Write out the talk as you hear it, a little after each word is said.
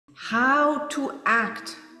how to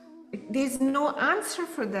act. There's no answer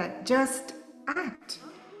for that, just act.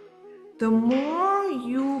 The more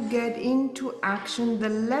you get into action, the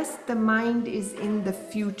less the mind is in the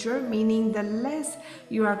future, meaning the less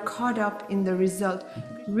you are caught up in the result,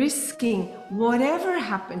 risking whatever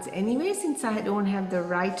happens. Anyway, since I don't have the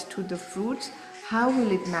right to the fruits, how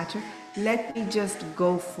will it matter? Let me just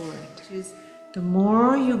go for it. The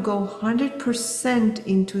more you go 100%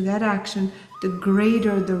 into that action, the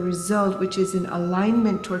greater the result, which is in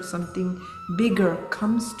alignment towards something bigger,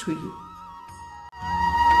 comes to you.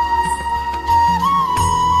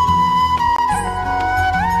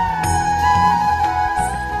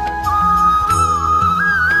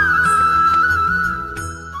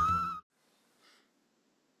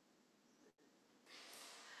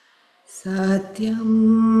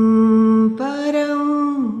 Satyam param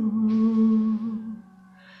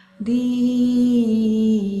dhimahi.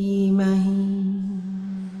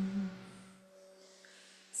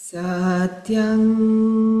 Satyam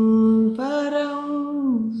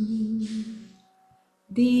param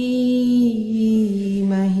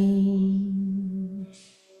dhimahi.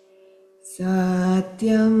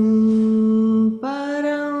 Satyam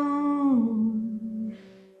param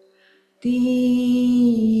dhimahi.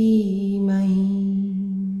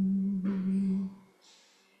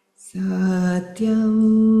 Satyam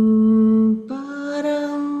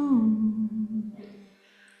param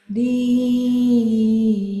dhimahi.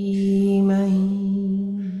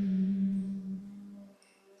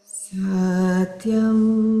 Satyam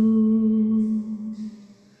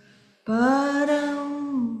param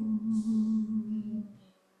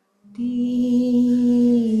dhimahi.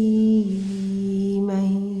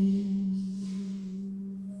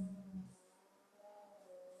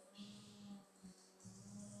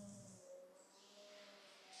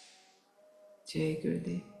 Jai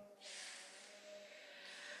Gurudev.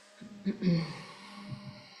 Okay.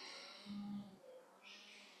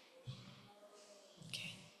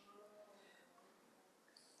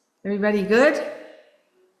 Everybody good?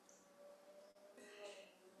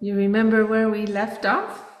 You remember where we left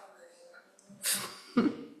off?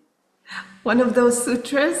 One of those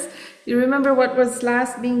sutras. You remember what was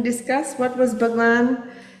last being discussed? What was Bhagavan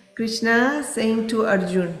Krishna saying to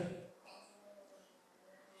Arjuna?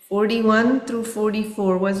 41 through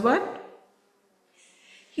 44 was what?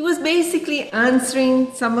 He was basically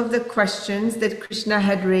answering some of the questions that Krishna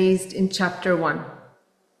had raised in chapter 1.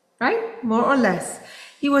 Right? More or less.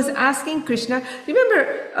 He was asking Krishna.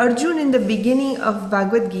 Remember Arjuna in the beginning of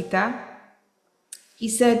Bhagavad Gita, he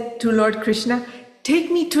said to Lord Krishna,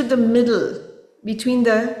 take me to the middle between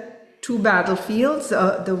the two battlefields,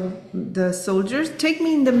 the soldiers. Take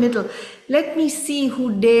me in the middle. Let me see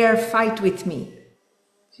who dare fight with me.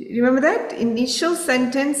 Remember that initial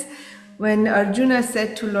sentence when Arjuna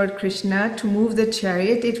said to Lord Krishna to move the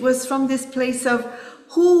chariot? It was from this place of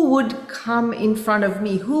who would come in front of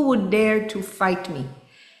me? Who would dare to fight me?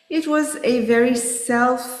 It was a very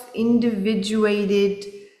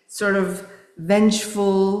self-individuated, sort of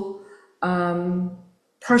vengeful,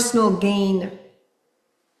 personal gain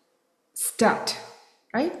stat,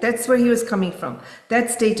 right? That's where he was coming from, that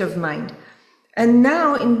state of mind. And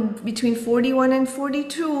now in between 41 and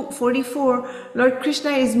 44, Lord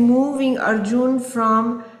Krishna is moving Arjuna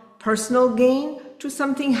from personal gain to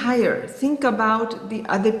something higher. Think about the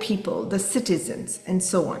other people, the citizens, and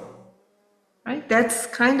so on. Right? That's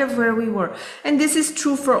kind of where we were. And this is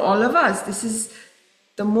true for all of us. This is,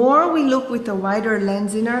 the more we look with a wider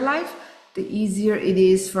lens in our life, the easier it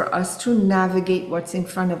is for us to navigate what's in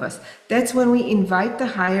front of us. That's when we invite the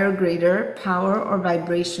higher, greater power or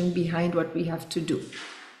vibration behind what we have to do.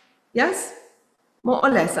 Yes? More or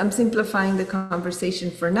less. I'm simplifying the conversation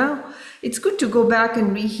for now. It's good to go back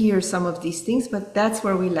and rehear some of these things, but that's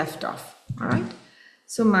where we left off. All right?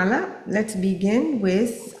 So Mala, let's begin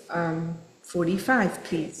with 45,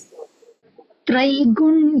 please.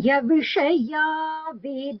 Traigunya Vishaya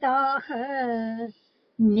Vedaha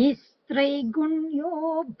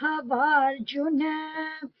Nistraigunyo Bhavarjuna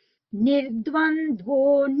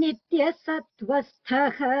Nirdvandvo Nitya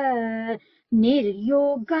Sattvasthaha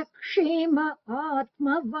Niryogakshema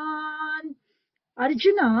Atmavan.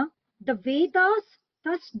 Arjuna, the Vedas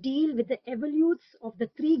thus deal with the evolutes of the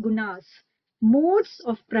three gunas, modes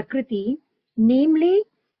of Prakriti, namely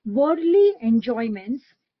worldly enjoyments,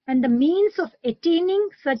 and the means of attaining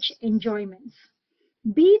such enjoyments.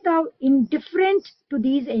 Be thou indifferent to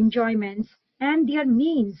these enjoyments and their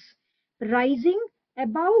means, rising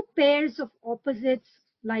above pairs of opposites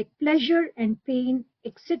like pleasure and pain,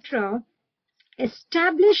 etc.,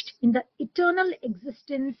 established in the eternal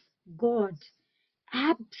existence God,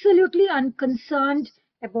 absolutely unconcerned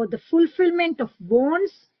about the fulfillment of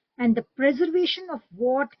wants and the preservation of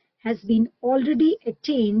what has been already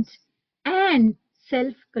attained, and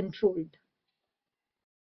self-controlled.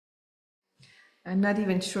 I'm not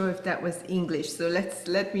even sure if that was English, so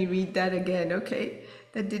let me read that again, okay?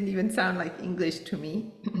 That didn't even sound like English to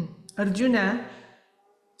me. Arjuna,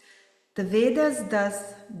 the Vedas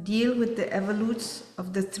thus deal with the evolutes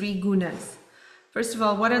of the three gunas. First of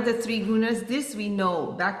all, what are the three gunas? This we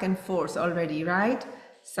know back and forth already, right?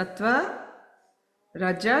 Sattva,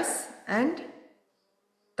 Rajas, and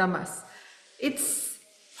Tamas. It's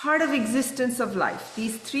part of existence of life.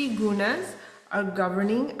 These three gunas are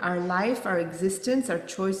governing our life, our existence, our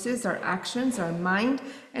choices, our actions, our mind,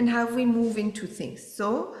 and how we move into things.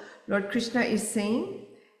 So Lord Krishna is saying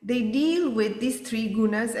they deal with these three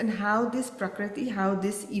gunas and how this Prakriti, how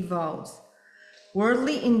this evolves.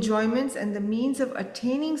 Worldly enjoyments and the means of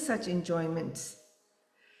attaining such enjoyments.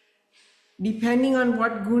 Depending on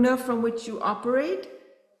what guna from which you operate,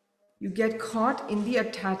 you get caught in the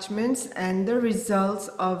attachments and the results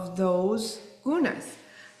of those gunas.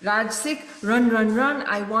 Rajsik, run, run, run,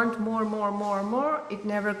 I want more, more, more, more. It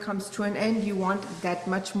never comes to an end. You want that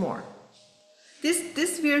much more.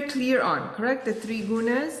 This we are clear on, correct? The three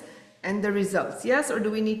gunas and the results. Yes, or do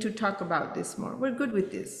we need to talk about this more? We're good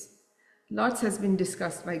with this. Lots has been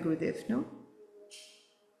discussed by Gurudev, no?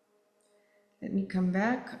 Let me come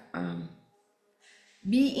back.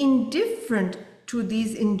 Be indifferent to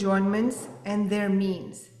these enjoyments and their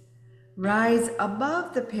means. Rise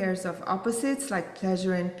above the pairs of opposites like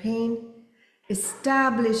pleasure and pain,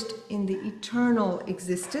 established in the eternal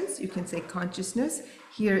existence, you can say consciousness,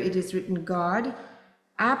 here it is written God,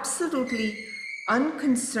 absolutely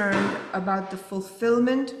unconcerned about the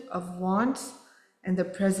fulfillment of wants and the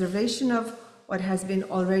preservation of what has been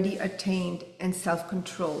already attained, and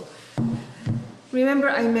self-control. Remember,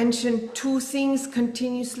 I mentioned two things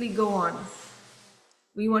continuously go on.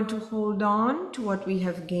 We want to hold on to what we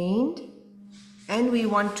have gained, and we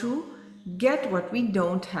want to get what we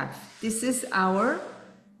don't have. This is our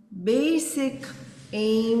basic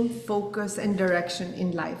aim, focus, and direction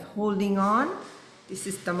in life. Holding on, this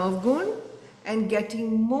is Tamavgun, and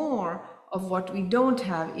getting more of what we don't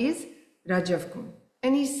have is Rajavgun.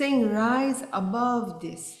 And he's saying rise above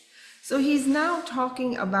this. So he's now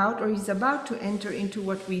talking about, or he's about to enter into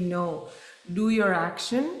what we know. Do your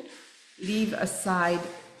action, leave aside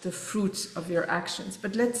the fruits of your actions.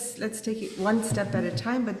 But let's take it one step at a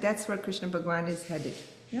time, but that's where Krishna Bhagwan is headed.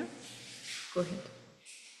 Yeah? Go ahead.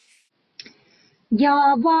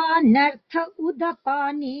 यावानर्थ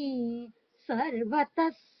उदपाने सर्वतः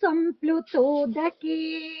सम्प्लुतोदके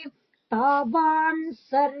तावान्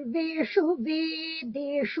सर्वेषु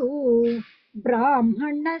वेदेषु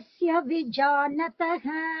ब्राह्मणस्य विजानतः.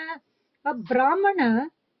 A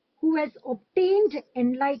brahmana who has obtained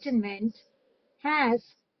enlightenment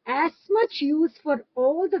has as much use for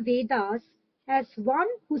all the Vedas as one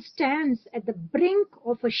who stands at the brink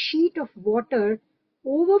of a sheet of water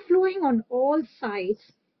overflowing on all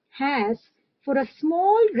sides has for a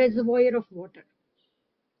small reservoir of water.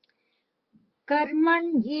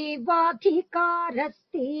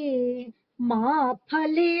 कर्मण्येवाधिकारस्ते मा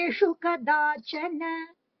फलेषु कदाचन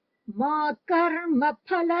मा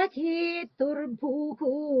कर्मफलहेतुर्भुः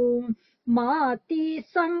मा ते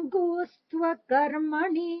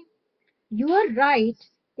सङ्गोऽस्त्वकर्मणि. Your right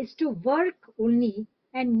is to work only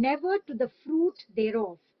and never to the fruit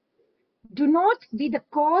thereof. Do not be the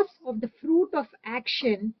cause of the fruit of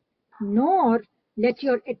action, nor let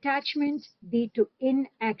your attachment be to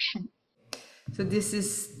inaction. So this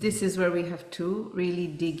is where we have to really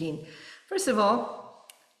dig in. First of all,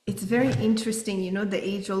 it's very interesting, you know, the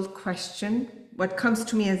age-old question. What comes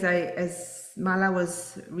to me as Mala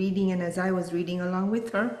was reading and as I was reading along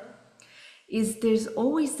with her, is there's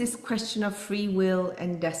always this question of free will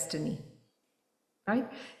and destiny, right?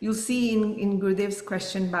 You'll see in Gurudev's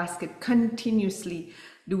question basket continuously,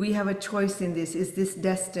 do we have a choice in this? Is this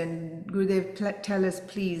destined? Gurudev, tell us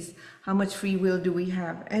please, how much free will do we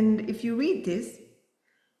have? And if you read this,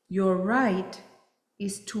 your right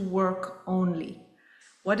is to work only.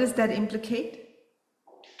 What does that implicate?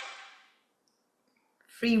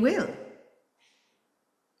 Free will.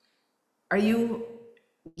 Are you,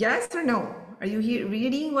 yes or no? Are you here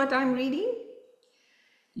reading what I'm reading?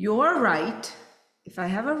 Your right, if I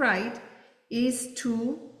have a right, is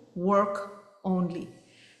to work only.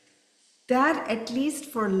 That, at least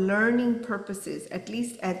for learning purposes, at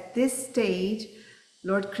least at this stage,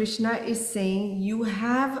 Lord Krishna is saying you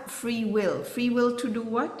have free will. Free will to do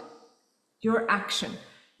what? Your action,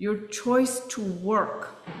 your choice to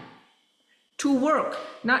work. To work,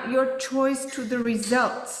 not your choice to the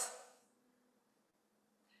results.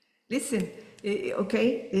 Listen,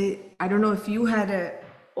 okay, I don't know if you had a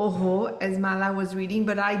oho as Mala was reading,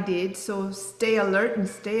 but I did. So stay alert and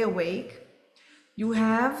stay awake. You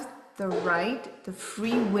have the right, the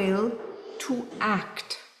free will to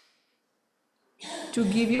act, to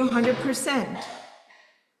give you 100%,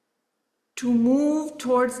 to move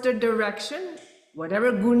towards the direction,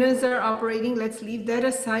 whatever gunas are operating, let's leave that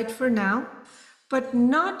aside for now, but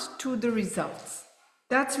not to the results.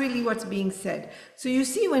 That's really what's being said. So you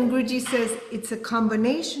see, when Guruji says it's a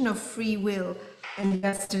combination of free will and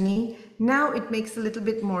destiny, now it makes a little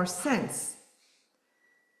bit more sense.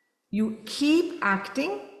 You keep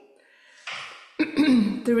acting,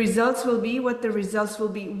 the results will be what the results will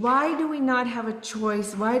be. Why do we not have a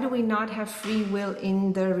choice? Why do we not have free will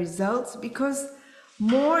in the results? Because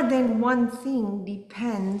more than one thing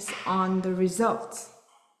depends on the results.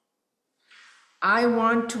 I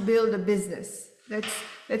want to build a business.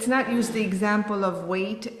 Let's not use the example of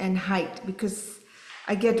weight and height, because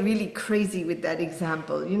I get really crazy with that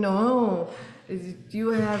example. You know, you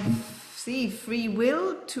have, see, free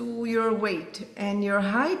will to your weight, and your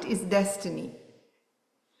height is destiny.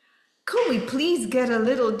 Could we please get a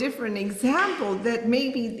little different example that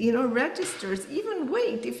maybe, you know, registers even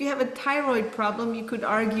weight? If you have a thyroid problem, you could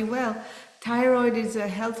argue, well, thyroid is a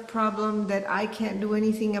health problem that I can't do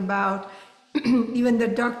anything about. Even the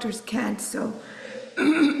doctors can't, so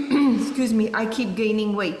excuse me, I keep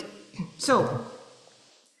gaining weight. So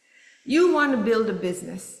you want to build a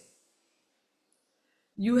business.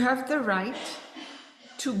 You have the right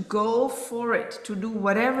to go for it, to do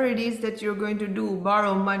whatever it is that you're going to do,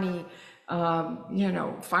 borrow money, you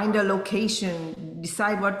know, find a location,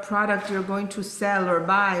 decide what product you're going to sell or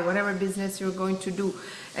buy, whatever business you're going to do,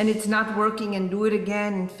 and it's not working, and do it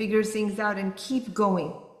again and figure things out and keep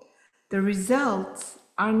going. The results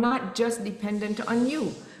are not just dependent on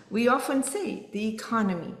you. We often say the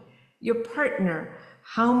economy, your partner,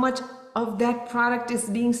 how much of that product is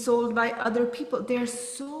being sold by other people. There are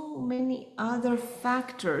so many other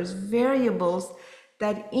factors, variables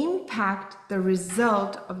that impact the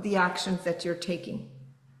result of the actions that you're taking.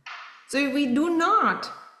 So we do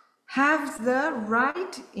not have the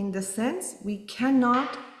right, in the sense we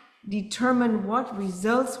cannot determine what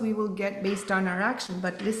results we will get based on our action.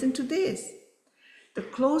 But listen to this. The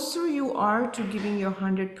closer you are to giving your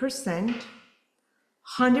 100%,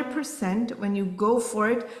 when you go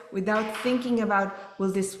for it without thinking about,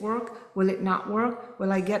 will this work? Will it not work?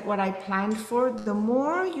 Will I get what I planned for? The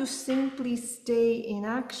more you simply stay in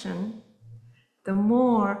action, the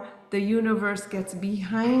more the universe gets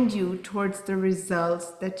behind you towards the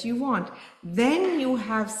results that you want. Then you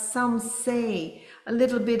have some say, a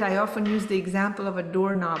little bit. I often use the example of a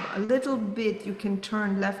doorknob. A little bit you can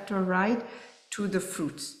turn left or right to the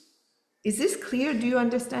fruits. Is this clear? Do you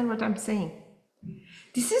understand what I'm saying?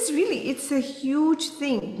 This is really, it's a huge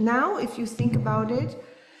thing. Now, if you think about it,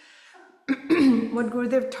 what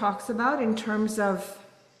Gurudev talks about in terms of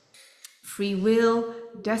free will,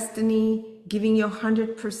 destiny, giving you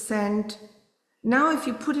 100%. Now, if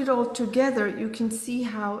you put it all together, you can see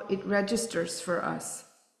how it registers for us.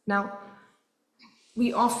 Now,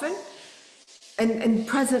 we often, and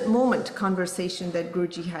present moment conversation that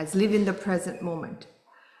Guruji has, live in the present moment.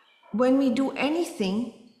 When we do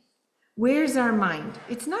anything, where's our mind?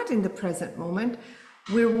 It's not in the present moment.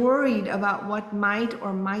 We're worried about what might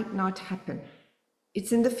or might not happen.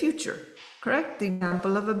 It's in the future, correct? The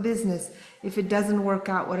example of a business. If it doesn't work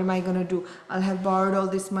out, what am I going to do? I'll have borrowed all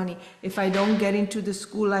this money. If I don't get into the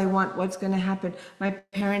school I want, what's going to happen? My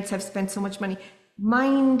parents have spent so much money.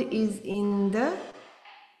 Mind is in the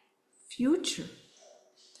future.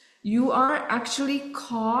 You are actually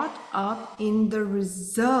caught up in the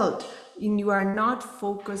result, and you are not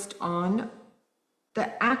focused on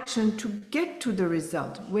the action to get to the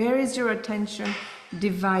result. Where is your attention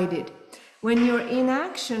divided? When you're in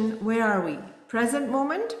action, where are we? Present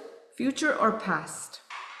moment, future, or past?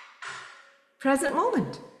 Present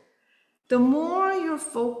moment. The more you're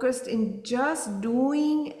focused in just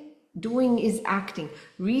doing is acting.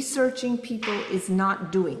 Researching people is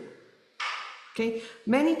not doing. Okay?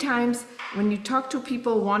 Many times when you talk to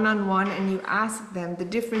people one-on-one and you ask them the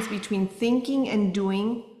difference between thinking and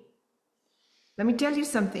doing, let me tell you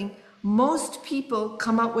something. Most people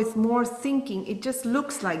come up with more thinking. It just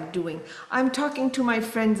looks like doing. I'm talking to my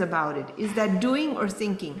friends about it. Is that doing or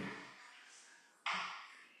thinking?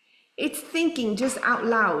 It's thinking just out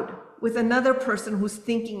loud with another person who's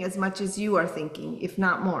thinking as much as you are thinking, if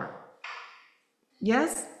not more.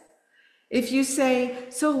 Yes? If you say,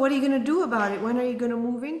 so what are you going to do about it? When are you going to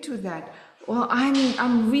move into that? Well,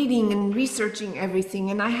 I'm reading and researching everything,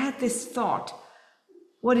 and I had this thought.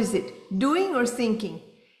 What is it? Doing or thinking?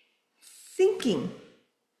 thinking.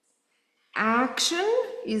 Action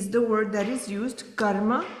is the word that is used,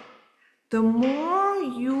 karma. The more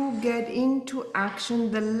you get into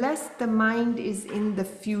action, the less the mind is in the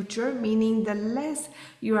future, meaning the less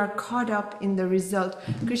you are caught up in the result.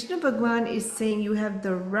 Krishna Bhagwan is saying you have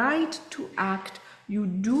the right to act. You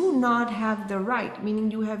do not have the right, meaning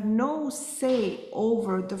you have no say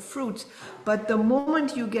over the fruits. But the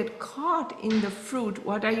moment you get caught in the fruit,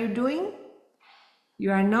 what are you doing?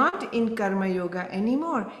 You are not in karma yoga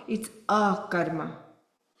anymore. It's akarma.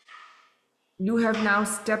 You have now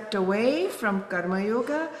stepped away from karma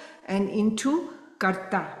yoga and into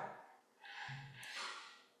karta.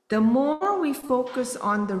 The more we focus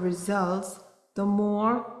on the results, the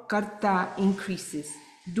more karta increases.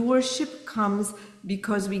 Doership comes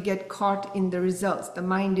because we get caught in the results. The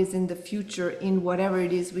mind is in the future, in whatever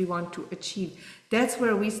it is we want to achieve. That's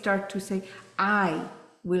where we start to say, I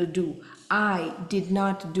will do. I did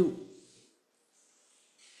not do.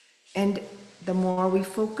 And the more we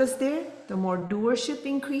focus there, the more doership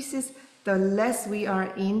increases, the less we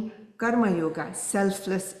are in karma yoga,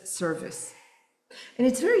 selfless service. And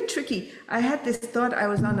it's very tricky. I had this thought, I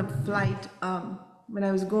was on a flight when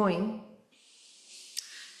I was going.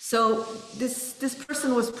 So this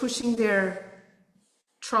person was pushing their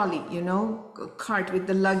trolley, you know, a cart with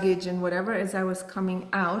the luggage and whatever as I was coming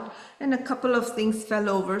out, and a couple of things fell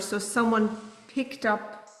over. So someone picked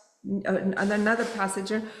up, another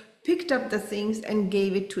passenger picked up the things and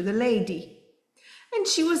gave it to the lady. And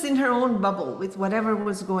she was in her own bubble with whatever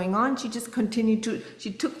was going on. She just continued to,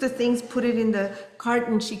 she took the things, put it in the cart,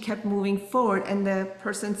 and she kept moving forward. And the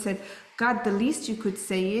person said, God, the least you could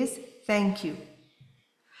say is thank you.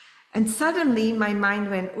 And suddenly my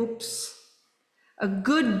mind went, oops, a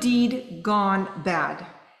good deed gone bad.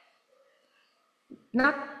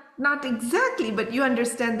 Not exactly, but you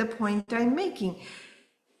understand the point I'm making.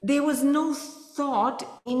 There was no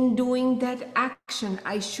thought in doing that action.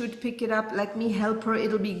 I should pick it up, let me help her,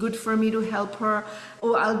 it'll be good for me to help her.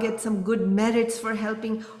 Oh, I'll get some good merits for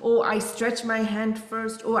helping. Oh, I stretched my hand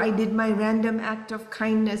first. Oh, I did my random act of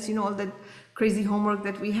kindness, you know, all that crazy homework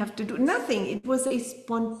that we have to do. Nothing. It was a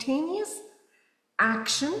spontaneous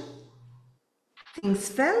action. Things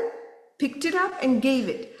fell, picked it up and gave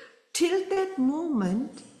it. Till that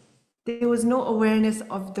moment, there was no awareness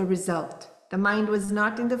of the result. The mind was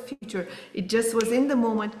not in the future. It just was in the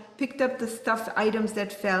moment, picked up the stuffed items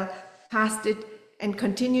that fell, passed it, and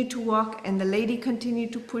continued to walk. And the lady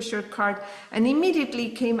continued to push her cart, and immediately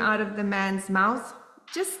came out of the man's mouth,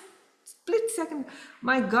 just split second,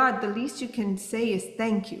 my God, the least you can say is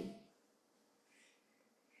thank you.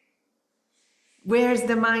 Where's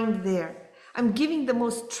the mind there? I'm giving the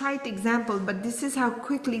most trite example, but this is how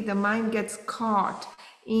quickly the mind gets caught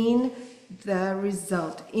in the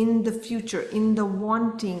result, in the future, in the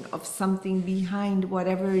wanting of something behind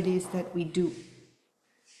whatever it is that we do.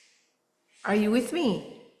 Are you with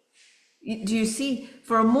me? Do you see?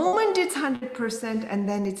 For a moment it's 100% and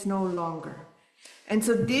then it's no longer. And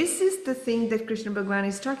so this is the thing that Krishna Bhagwan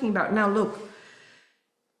is talking about. Now look,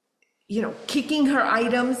 you know, kicking her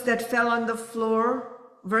items that fell on the floor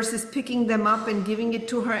versus picking them up and giving it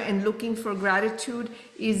to her and looking for gratitude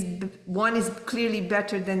is, one is clearly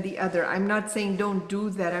better than the other. I'm not saying don't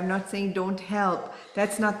do that. I'm not saying don't help.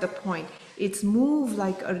 That's not the point. It's move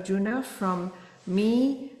like Arjuna from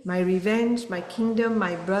me, my revenge, my kingdom,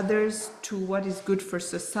 my brothers, to what is good for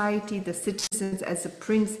society, the citizens as a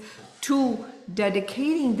prince, to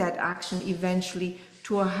dedicating that action eventually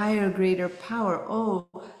to a higher, greater power. Oh,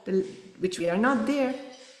 which we are not there,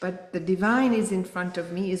 but the divine is in front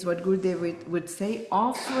of me, is what Gurudev would say,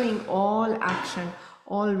 offering all action,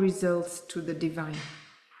 all results to the divine.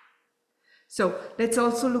 So let's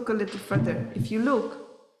also look a little further. If you look,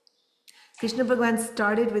 Krishna Bhagwan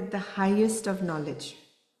started with the highest of knowledge,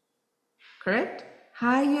 correct?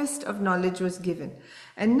 Highest of knowledge was given.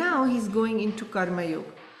 And now he's going into Karma Yoga.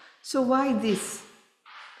 So why this?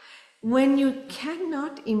 When you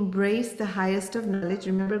cannot embrace the highest of knowledge,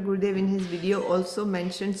 remember Gurudev in his video also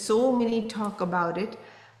mentioned, so many talk about it,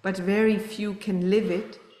 but very few can live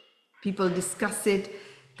it. People discuss it,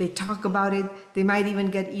 they talk about it, they might even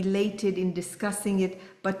get elated in discussing it,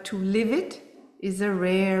 but to live it is a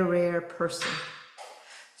rare, rare person.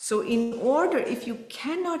 So in order, if you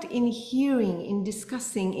cannot in hearing, in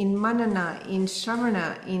discussing, in manana, in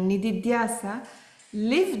shravana, in nididhyasa,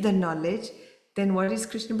 live the knowledge, then what is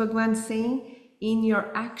Krishna Bhagwan saying? In your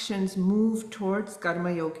actions, move towards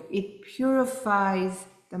Karma Yoga. It purifies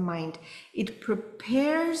the mind. It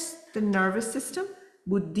prepares the nervous system,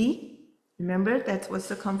 buddhi. Remember, that was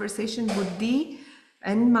the conversation. Buddhi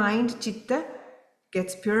and mind, chitta,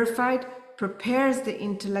 gets purified, prepares the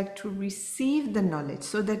intellect to receive the knowledge,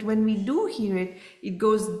 so that when we do hear it, it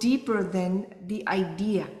goes deeper than the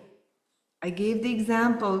idea. I gave the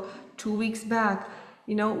example 2 weeks back.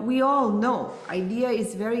 You know, we all know, idea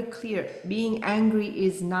is very clear. Being angry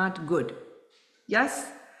is not good. Yes?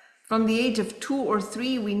 From the age of 2 or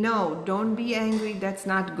 3, we know, don't be angry, that's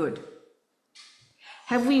not good.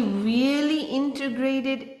 Have we really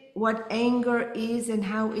integrated what anger is and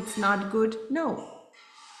how it's not good? No.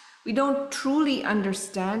 We don't truly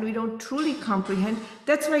understand, we don't truly comprehend.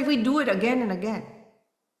 That's why we do it again and again.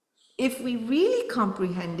 If we really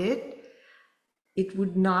comprehend it, it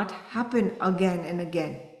would not happen again and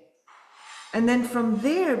again. And then from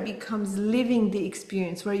there becomes living the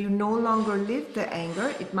experience, where you no longer live the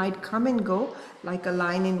anger. It might come and go like a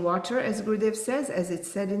line in water, as Gurudev says, as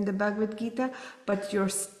it's said in the Bhagavad Gita, but your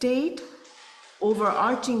state,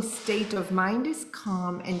 overarching state of mind is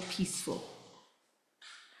calm and peaceful.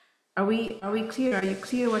 Are we clear? Are you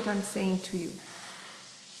clear what I'm saying to you?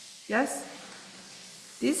 Yes?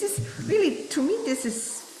 This is really, to me, this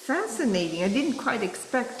is fascinating. I didn't quite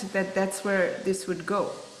expect that that's where this would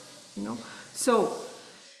go, you know? So,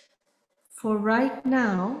 for right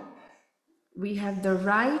now, we have the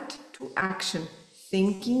right to action.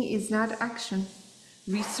 Thinking is not action.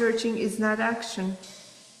 Researching is not action.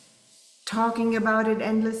 Talking about it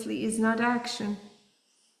endlessly is not action.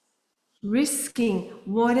 Risking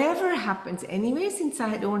whatever happens. Anyway, since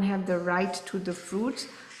I don't have the right to the fruits,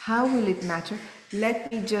 how will it matter?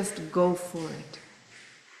 Let me just go for it.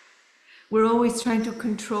 We're always trying to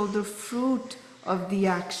control the fruit of the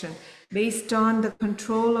action. Based on the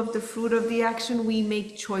control of the fruit of the action, we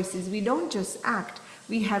make choices. We don't just act.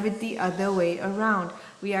 We have it the other way around.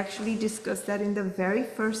 We actually discussed that in the very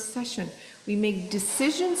first session. We make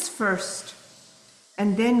decisions first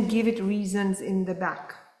and then give it reasons in the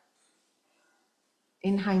back,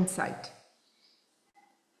 in hindsight.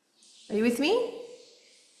 Are you with me?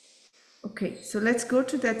 Okay, so let's go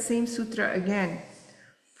to that same sutra again.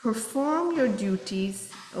 Perform your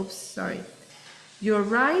duties. Oops, sorry. Your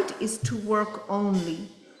right is to work only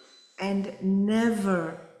and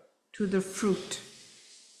never to the fruit.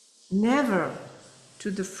 Never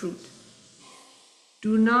to the fruit.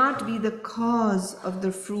 Do not be the cause of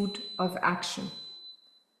the fruit of action.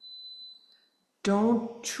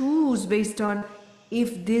 Don't choose based on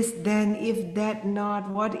if this, then, if that not,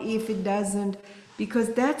 what if it doesn't,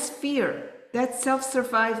 because that's fear, that's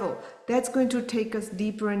self-survival. That's going to take us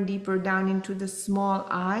deeper and deeper down into the small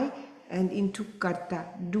I and into karta,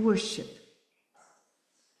 doership.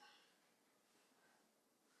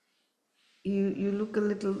 You look a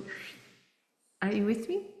little, are you with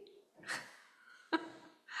me?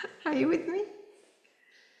 Are you with me?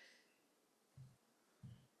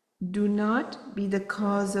 Do not be the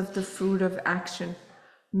cause of the fruit of action,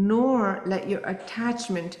 nor let your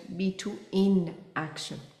attachment be to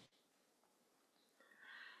inaction.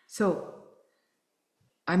 So,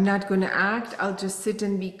 I'm not going to act, I'll just sit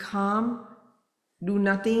and be calm, do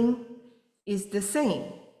nothing, is the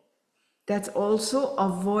same. That's also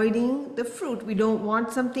avoiding the fruit. We don't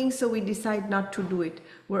want something, so we decide not to do it.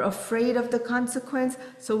 We're afraid of the consequence,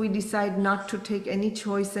 so we decide not to take any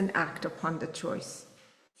choice and act upon the choice.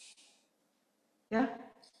 Yeah?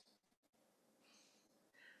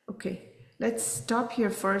 Okay, let's stop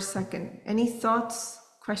here for a second. Any thoughts,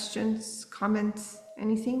 questions, comments,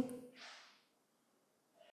 anything?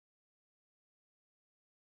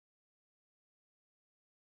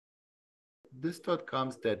 This thought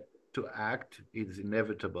comes that to act is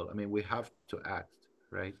inevitable. I mean, we have to act,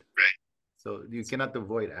 right? So you cannot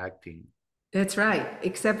avoid acting. That's right,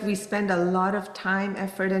 except we spend a lot of time,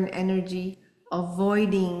 effort, and energy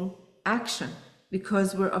avoiding action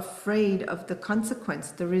because we're afraid of the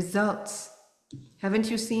consequence, the results.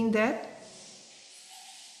 Haven't you seen that?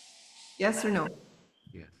 Yes or no?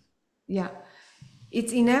 Yes. Yeah.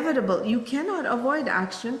 It's inevitable. You cannot avoid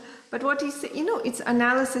action, but what he said, you know, it's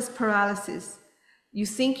analysis paralysis. You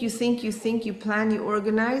think, you plan, you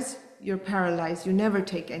organize, you're paralyzed. You never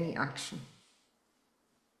take any action.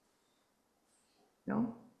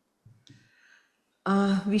 No?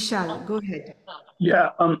 Vishal, go ahead.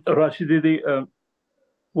 Yeah, Rashid Didi,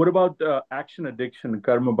 what about action addiction,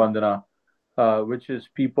 karma bandhana, which is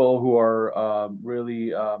people who are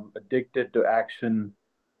really addicted to action?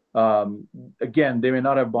 Again, they may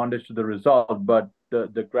not have bondage to the result, but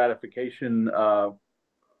the gratification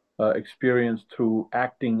experience through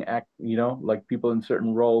acting, like people in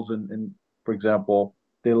certain roles, and for example,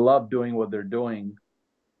 they love doing what they're doing.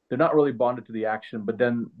 They're not really bonded to the action, but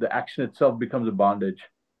then the action itself becomes a bondage.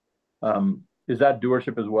 Is that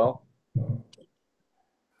doership as well?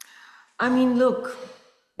 I mean, look,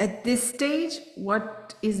 At this stage,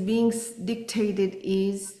 what is being dictated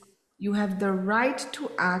is you have the right to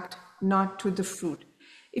act, not to the fruit.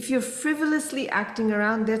 If you're frivolously acting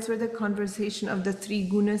around, that's where the conversation of the three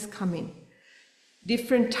gunas come in.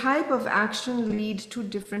 Different type of action lead to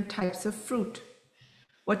different types of fruit.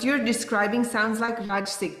 What you're describing sounds like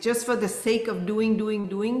Rajsik. Just for the sake of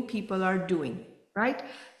doing, people are doing, right?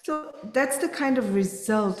 So that's the kind of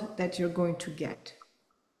result that you're going to get.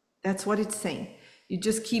 That's what it's saying. You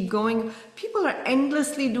just keep going. People are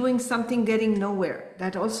endlessly doing something, getting nowhere.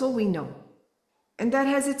 That also we know. And that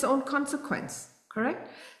has its own consequence, correct?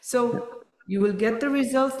 So you will get the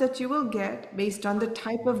results that you will get based on the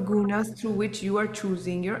type of gunas through which you are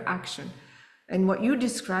choosing your action. And what you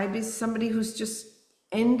describe is somebody who's just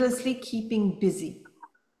endlessly keeping busy.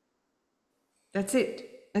 That's it.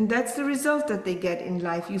 And that's the result that they get in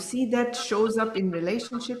life. You see that shows up in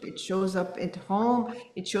relationship, it shows up at home,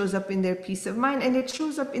 it shows up in their peace of mind, and it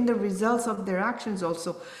shows up in the results of their actions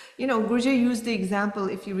also. You know, Guruji used the example,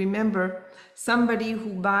 if you remember, somebody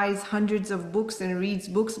who buys hundreds of books and reads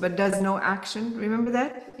books but does no action. Remember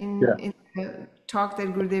that in the talk that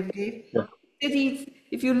Gurudev gave? Yeah.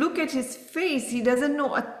 If you look at his face, he doesn't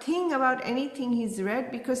know a thing about anything he's read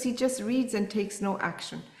because he just reads and takes no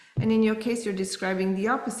action. And in your case, you're describing the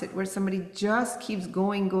opposite, where somebody just keeps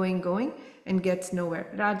going, and gets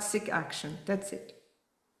nowhere. Rajsik action, that's it.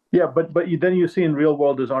 Yeah, but then you see in real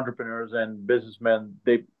world as entrepreneurs and businessmen,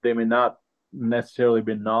 they may not necessarily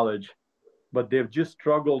be knowledge, but they've just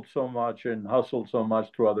struggled so much and hustled so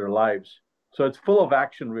much throughout their lives. So it's full of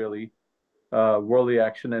action, really, worldly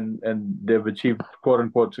action, and they've achieved quote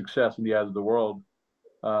unquote success in the eyes of the world.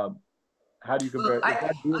 How do you compare?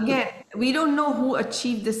 Again, we don't know who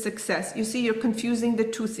achieved the success. You see, you're confusing the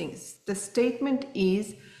two things. The statement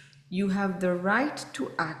is you have the right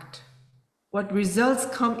to act. What results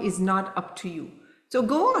come is not up to you. So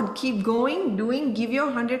go on, keep going, doing, give your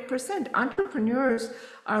 100%. Entrepreneurs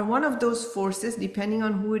are one of those forces, depending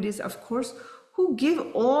on who it is, of course, who give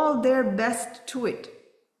all their best to it,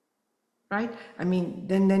 right? I mean,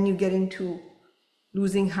 then you get into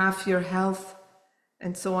losing half your health,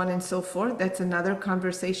 and so on and so forth. That's another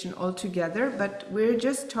conversation altogether, but we're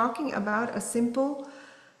just talking about a simple,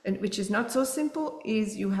 and which is not so simple,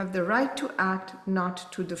 is you have the right to act,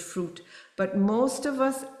 not to the fruit. But most of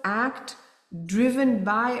us act driven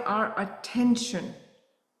by our attention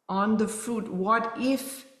on the fruit. What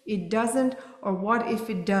if it doesn't, or what if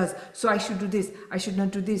it does? So I should do this, I should not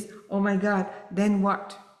do this. Oh my God, then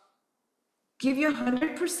what? Give your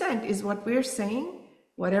 100% is what we're saying.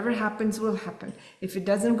 Whatever happens will happen. If it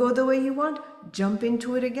doesn't go the way you want, jump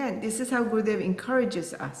into it again. This is how Gurudev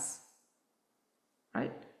encourages us.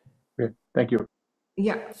 Right? Okay, thank you.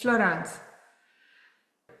 Yeah, Florence.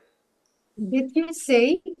 Did you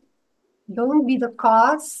say, don't be the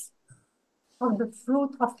cause of the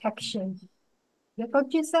fruit of action? That's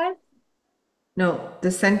what you said? No,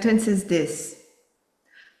 the sentence is this.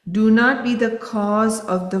 Do not be the cause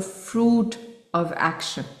of the fruit of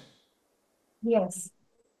action. Yes.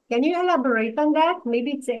 Can you elaborate on that?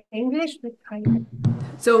 Maybe it's in English, but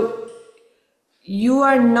So you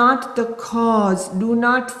are not the cause. Do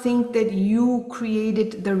not think that you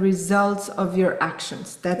created the results of your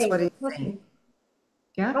actions. That's what it's saying.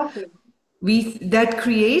 Yeah. Okay. That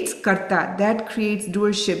creates karta, that creates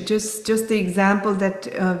doership. Just the example that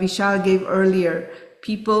Vishal gave earlier.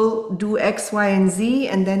 People do X, Y, and Z,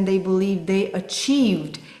 and then they believe they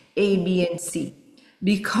achieved A, B, and C.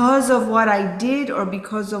 Because of what I did or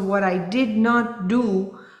because of what I did not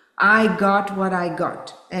do, I got what I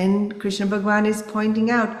got. And Krishna Bhagavan is pointing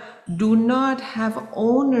out, do not have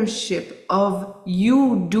ownership of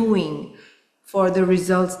you doing for the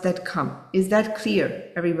results that come. Is that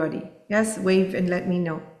clear, everybody? Yes, wave and let me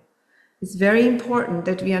know. It's very important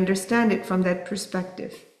that we understand it from that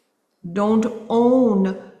perspective. Don't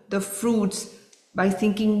own the fruits by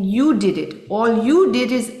thinking you did it. All you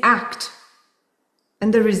did is act,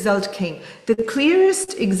 and the result came. The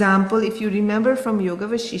clearest example, if you remember from Yoga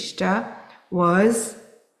Vasishta, was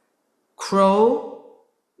crow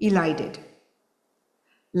elided,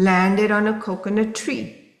 landed on a coconut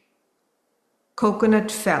tree. Coconut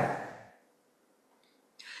fell.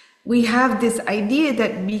 We have this idea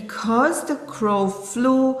that because the crow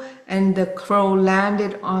flew and the crow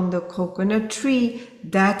landed on the coconut tree,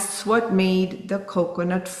 that's what made the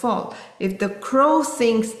coconut fall. If the crow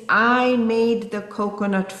thinks, I made the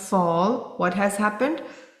coconut fall, what has happened?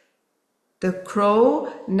 The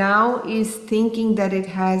crow now is thinking that it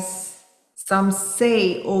has some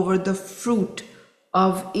say over the fruit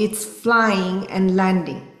of its flying and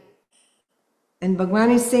landing. And Bhagwan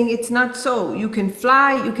is saying it's not so. You can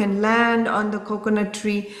fly, you can land on the coconut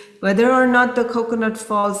tree. Whether or not the coconut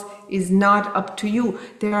falls is not up to you.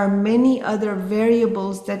 There are many other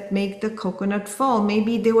variables that make the coconut fall.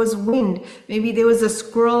 Maybe there was wind. Maybe there was a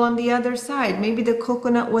squirrel on the other side. Maybe the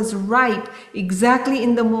coconut was ripe exactly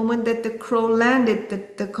in the moment that the crow landed,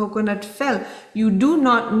 that the coconut fell. You do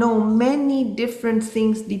not know. Many different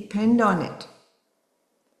things depend on it.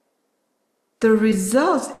 The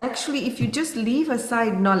results, actually, if you just leave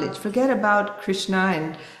aside knowledge, forget about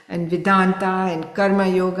Krishna and Vedanta and Karma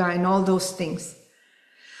Yoga and all those things.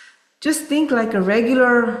 Just think like a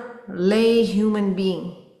regular lay human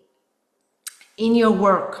being in your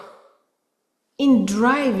work, in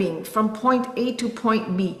driving from point A to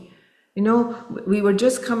point B. You know, we were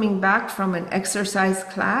just coming back from an exercise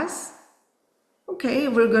class. Okay,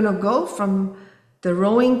 we're going to go from the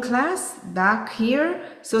rowing class back here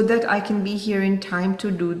so that I can be here in time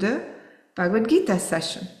to do the Bhagavad Gita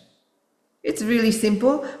session. It's really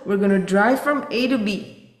simple. We're going to drive from A to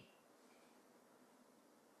B.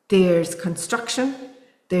 There's construction,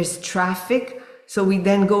 there's traffic. So we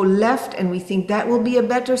then go left and we think that will be a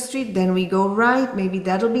better street. Then we go right, maybe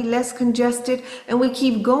that'll be less congested. And we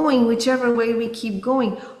keep going whichever way we keep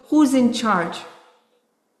going. Who's in charge?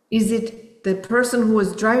 Is it the person who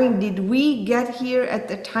was driving? Did we get here at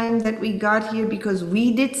the time that we got here because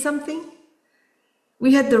we did something?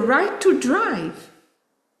 We had the right to drive.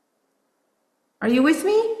 Are you with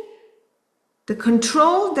me? The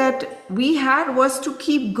control that we had was to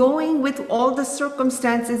keep going with all the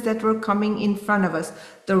circumstances that were coming in front of us.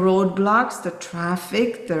 The roadblocks, the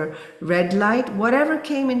traffic, the red light, whatever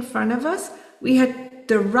came in front of us, we had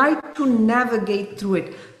the right to navigate through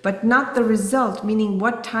it. But not the result, meaning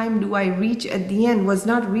what time do I reach at the end, was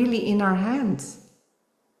not really in our hands.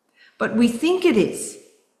 But we think it is.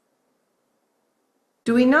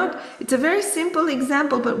 Do we not? It's a very simple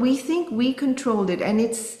example, but we think we controlled it. And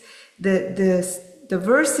it's the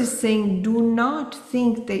verse is saying, do not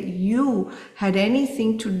think that you had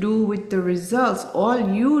anything to do with the results.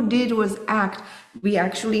 All you did was act. We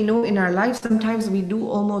actually know in our life, sometimes we do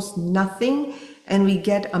almost nothing and we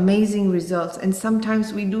get amazing results. And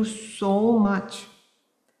sometimes we do so much.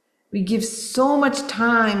 We give so much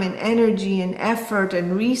time and energy and effort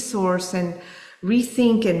and resource and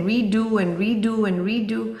rethink and redo and redo and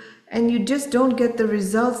redo. And you just don't get the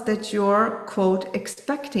results that you're, quote,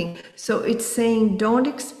 expecting. So it's saying, don't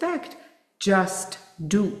expect, just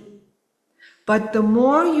do. But the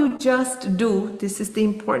more you just do, this is the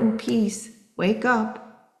important piece, wake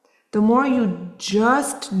up. The more you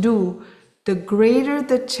just do, the greater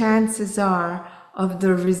the chances are of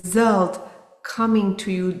the result coming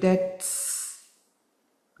to you that's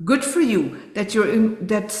good for you,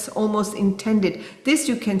 that's almost intended. This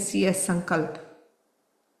you can see as sankalp.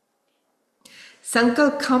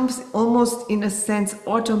 Sankalp comes almost in a sense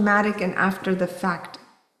automatic and after the fact.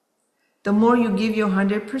 The more you give your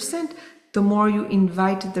 100%, the more you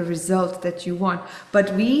invite the result that you want.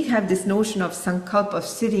 But we have this notion of sankalp, of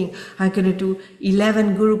sitting, I'm going to do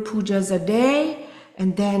 11 Guru Pujas a day,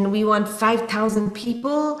 and then we want 5,000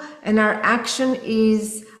 people, and our action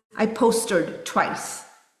is, I postered twice.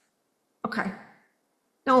 Okay.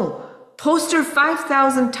 No, poster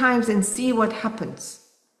 5,000 times and see what happens.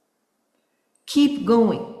 Keep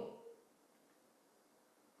going.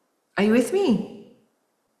 Are you with me?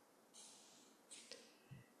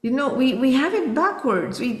 You know, we have it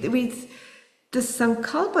backwards. The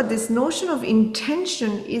sankalpa, this notion of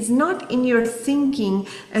intention is not in your thinking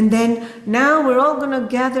and then now we're all going to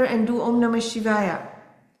gather and do Om Namah Shivaya.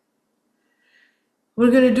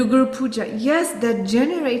 We're going to do Guru Puja. Yes, that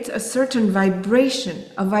generates a certain vibration.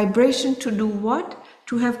 A vibration to do what?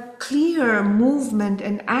 To have clear movement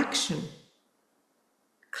and action.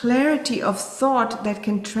 Clarity of thought that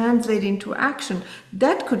can translate into action.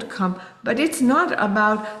 That could come, but it's not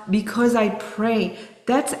about because I pray.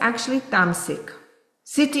 That's actually tamasic.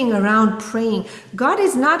 Sitting around praying. God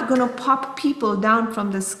is not going to pop people down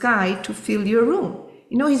from the sky to fill your room.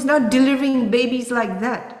 You know, He's not delivering babies like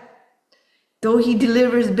that. Though He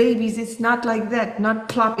delivers babies, it's not like that, not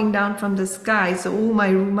plopping down from the sky. So, oh, my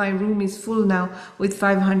room is full now with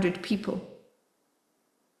 500 people.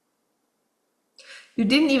 You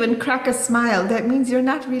didn't even crack a smile. That means you're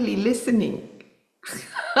not really listening.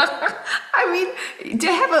 I mean, to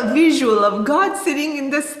have a visual of God sitting in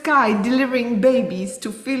the sky delivering babies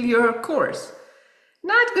to fill your course,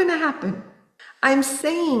 not going to happen. I'm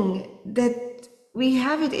saying that we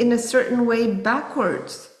have it in a certain way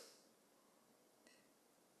backwards.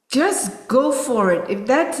 Just go for it. If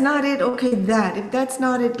that's not it, okay, that. If that's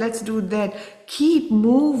not it, let's do that. Keep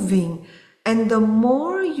moving. And the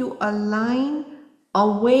more you align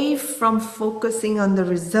away from focusing on the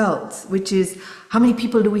results, which is how many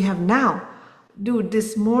people do we have now? Dude,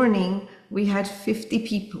 this morning we had 50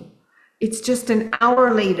 people. It's just an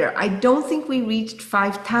hour later. I don't think we reached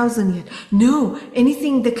 5,000 yet. No,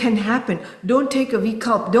 anything that can happen. Don't take a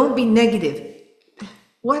vikalp. Don't be negative.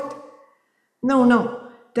 What? No.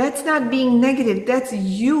 That's not being negative. That's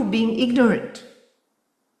you being ignorant.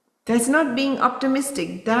 That's not being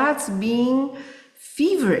optimistic. That's being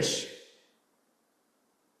feverish.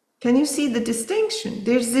 Can you see the distinction?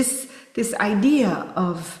 There's this idea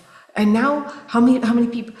of, and now how many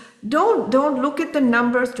people? Don't look at the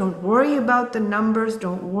numbers. Don't worry about the numbers.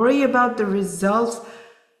 Don't worry about the results.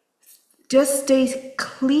 Just stay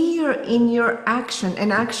clear in your action.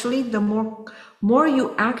 And actually, the more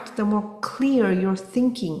you act, the more clear your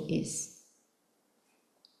thinking is.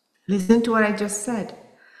 Listen to what I just said.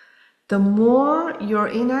 The more you're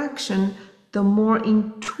in action, the more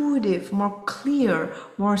intuitive, more clear,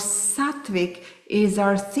 more sattvic is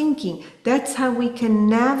our thinking. That's how we can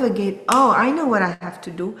navigate. Oh, I know what I have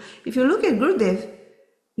to do. If you look at Gurudev,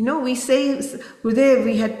 we say, Gurudev,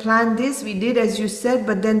 we had planned this, we did as you said,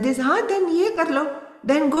 but then this, then ye kar lo,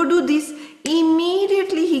 then go do this.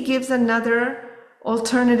 Immediately he gives another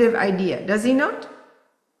alternative idea, does he not?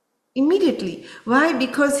 Immediately. Why?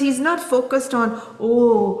 Because he's not focused on,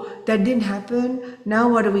 oh, that didn't happen. Now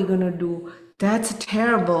what are we going to do? That's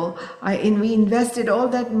terrible. We invested all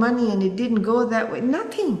that money and it didn't go that way.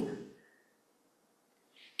 Nothing.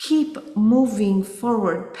 Keep moving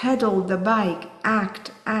forward. Pedal the bike.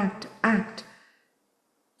 Act.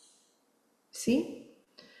 See?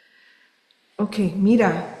 Okay,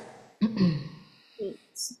 Meera.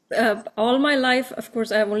 All my life, of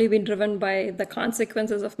course, I've only been driven by the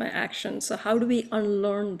consequences of my actions. So how do we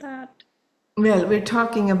unlearn that? Well, we're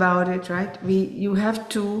talking about it, right? You have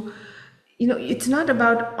to, it's not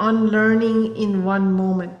about unlearning in one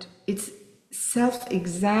moment. It's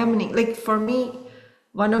self-examining. Like for me,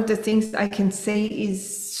 one of the things I can say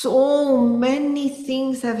is so many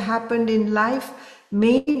things have happened in life.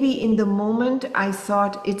 Maybe in the moment I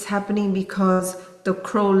thought it's happening because the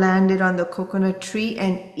crow landed on the coconut tree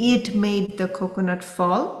and it made the coconut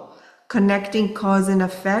fall, connecting cause and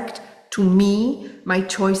effect to me, my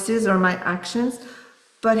choices or my actions.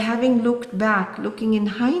 But having looked back, looking in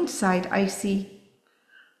hindsight, I see,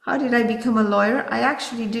 how did I become a lawyer? I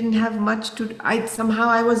actually didn't have much somehow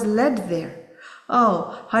I was led there.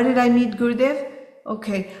 Oh, how did I meet Gurudev?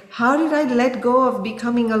 Okay, how did I let go of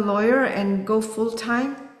becoming a lawyer and go full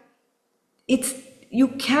time? You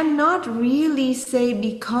cannot really say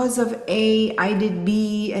because of A, I did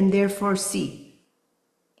B, and therefore C.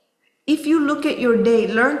 If you look at your day,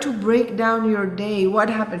 learn to break down your day. What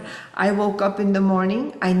happened? I woke up in the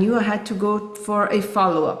morning. I knew I had to go for a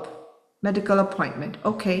follow-up medical appointment.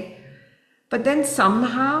 Okay. But then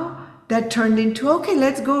somehow that turned into, okay,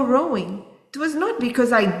 let's go rowing. It was not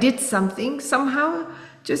because I did something. Somehow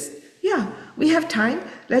just, we have time.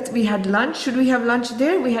 We had lunch. Should we have lunch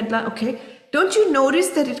there? We had lunch. Okay. Don't you notice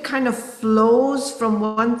that it kind of flows from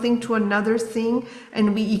one thing to another thing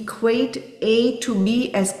and we equate A to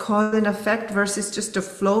B as cause and effect versus just a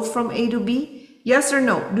flow from A to B? Yes or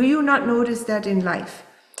no? Do you not notice that in life?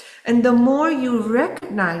 And the more you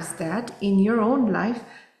recognize that in your own life,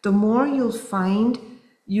 the more you'll find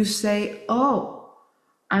you say, oh,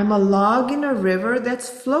 I'm a log in a river that's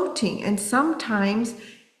floating. And sometimes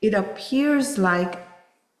it appears like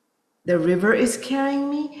the river is carrying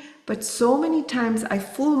me, but so many times I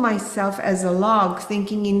fool myself as a log,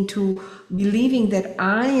 believing that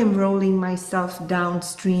I am rolling myself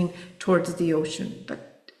downstream towards the ocean.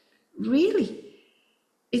 But really,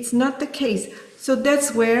 it's not the case. So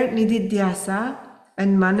that's where nididhyasa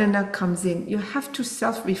and manana comes in. You have to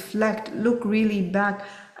self-reflect, look really back.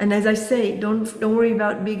 And as I say, don't worry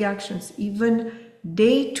about big actions. Even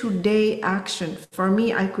day-to-day action. For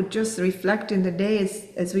me, I could just reflect in the day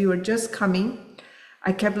as we were just coming.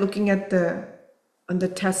 I kept looking at on the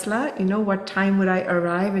Tesla, what time would I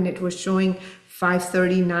arrive? And it was showing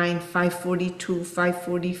 5:39, 5:42,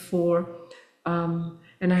 5:44.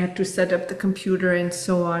 And I had to set up the computer and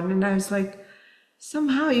so on. And I was like,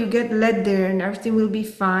 somehow you get led there and everything will be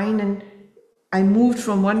fine. And I moved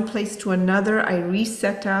from one place to another. I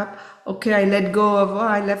reset up. Okay, I let go of,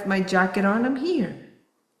 I left my jacket on. I'm here.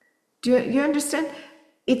 Do you understand?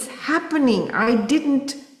 It's happening. I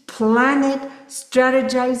didn't plan it,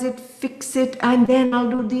 strategize it, fix it, and then I'll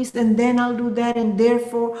do this, and then I'll do that, and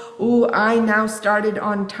therefore, I now started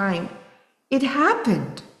on time. It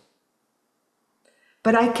happened.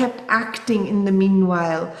 But I kept acting in the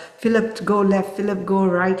meanwhile. Philip, go left, Philip, go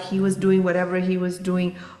right. He was doing whatever he was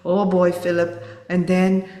doing. Oh boy, Philip. And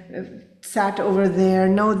then sat over there.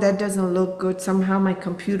 No, that doesn't look good. Somehow my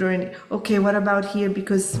computer, and okay, what about here?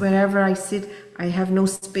 Because wherever I sit, I have no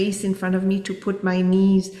space in front of me to put my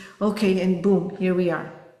knees. Okay, and boom, here we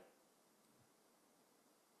are.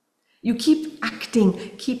 You keep acting,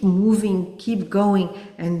 keep moving, keep going,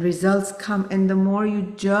 and results come. And the more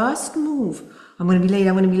you just move, I'm going to be late,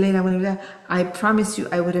 I'm going to be late, I'm going to be late. I promise you,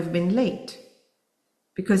 I would have been late.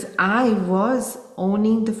 Because I was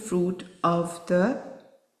owning the fruit of the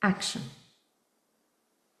action.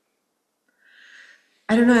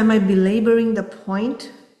 I don't know, am I belaboring the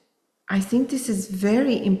point? I think this is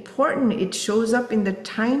very important. It shows up in the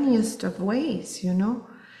tiniest of ways, you know?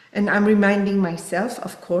 And I'm reminding myself,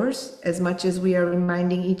 of course, as much as we are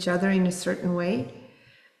reminding each other in a certain way.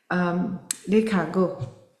 Lekha, go.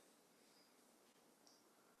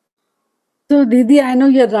 So, Didi, I know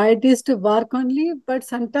your right is to work only, but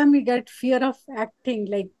sometimes you get fear of acting.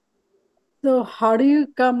 Like, so how do you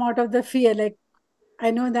come out of the fear? Like,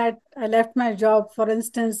 I know that I left my job, for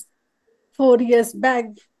instance, 4 years back,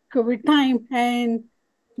 COVID time, and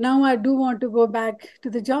now I do want to go back to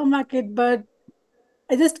the job market, but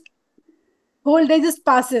I just whole day just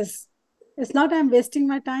passes. It's not I'm wasting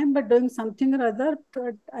my time, but doing something or other,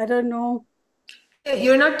 but I don't know.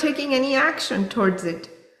 You're not taking any action towards it.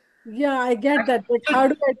 Yeah, I get that, but how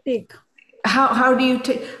do I take? How do you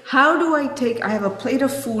take, how do I take, I have a plate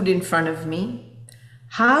of food in front of me.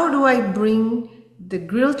 How do I bring the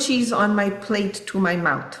grilled cheese on my plate to my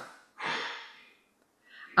mouth?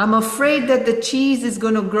 I'm afraid that the cheese is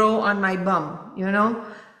going to grow on my bum, you know?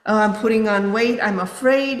 I'm putting on weight. I'm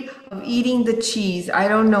afraid of eating the cheese. I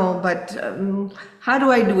don't know, but how do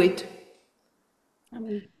I do it? I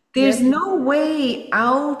mean, There's yes. no way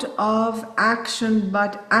out of action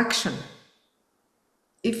but action.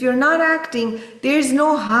 If you're not acting, there's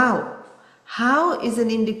no how. How is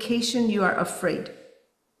an indication you are afraid.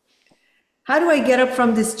 How do I get up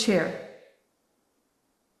from this chair?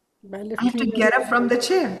 By I have to lifting get up from the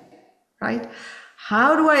chair, right?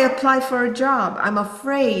 How do I apply for a job? I'm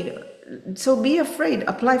afraid. So be afraid,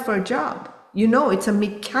 apply for a job. You know, it's a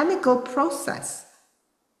mechanical process.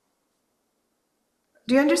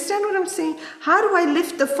 Do you understand what I'm saying? How do I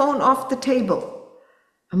lift the phone off the table?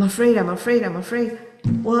 I'm afraid, I'm afraid, I'm afraid.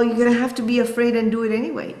 Well, you're going to have to be afraid and do it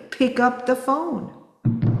anyway. Pick up the phone.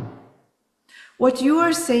 What you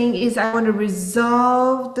are saying is, I want to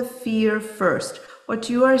resolve the fear first. What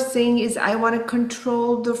you are saying is, I want to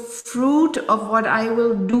control the fruit of what I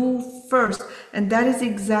will do first. And that is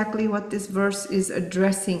exactly what this verse is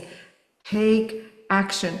addressing. Take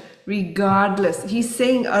action, regardless. He's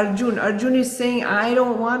saying, Arjun is saying, I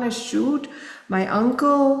don't want to shoot my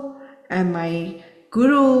uncle and my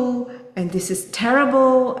guru, and this is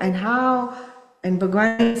terrible, and how? And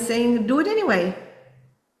Bhagwan is saying, do it anyway.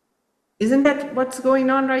 Isn't that what's going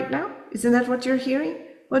on right now? Isn't that what you're hearing?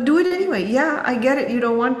 Well, do it anyway. Yeah, I get it. You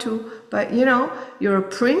don't want to, but you know, you're a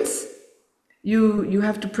prince. You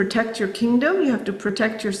have to protect your kingdom. You have to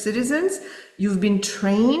protect your citizens. You've been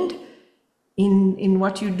trained in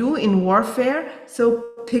what you do in warfare. So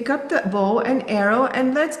pick up the bow and arrow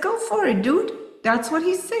and let's go for it, dude. That's what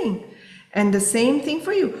he's saying. And the same thing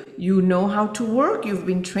for you. You know how to work. You've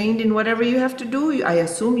been trained in whatever you have to do. I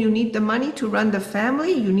assume you need the money to run the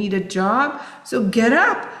family. You need a job. So get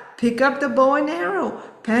up, pick up the bow and arrow,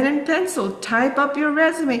 pen and pencil, type up your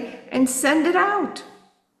resume and send it out.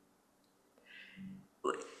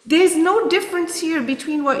 There's no difference here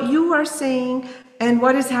between what you are saying and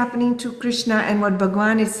what is happening to Krishna and what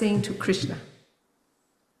Bhagwan is saying to Krishna.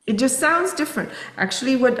 It just sounds different.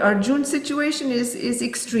 Actually, what Arjun's situation is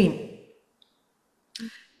extreme.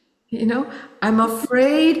 You know, I'm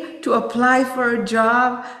afraid to apply for a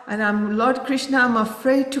job, and Lord Krishna, I'm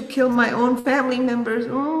afraid to kill my own family members.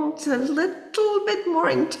 It's a little bit more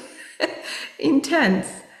intense.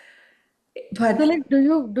 But so, like, do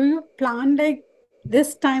you plan like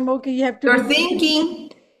this time? Okay, you have to you're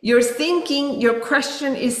do. thinking, your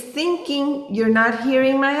question is thinking, you're not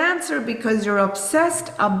hearing my answer because you're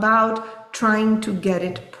obsessed about trying to get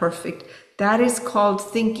it perfect. That is called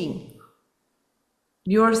thinking.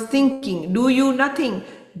 You're thinking, do you nothing,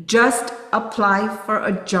 just apply for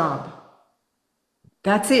a job.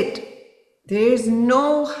 That's it. There's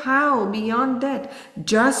no how beyond that.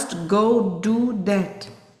 Just go do that.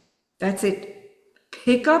 That's it.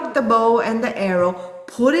 Pick up the bow and the arrow,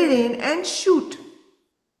 put it in and shoot.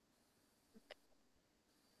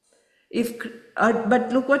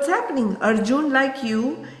 But look what's happening. Arjun, like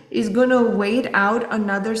you, is going to wait out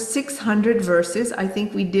another 600 verses. I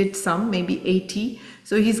think we did some, maybe 80.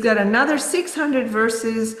 So he's got another 600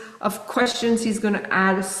 verses of questions he's going to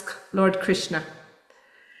ask Lord Krishna.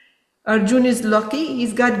 Arjun is lucky,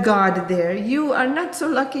 he's got God there. You are not so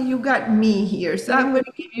lucky, you got me here. So I'm going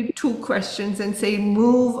to give you 2 questions and say,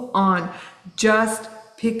 move on. Just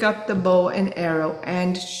pick up the bow and arrow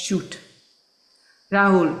and shoot.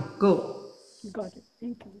 Rahul, go. Got it.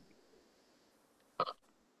 Thank you.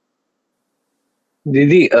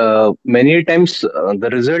 Didi, many times the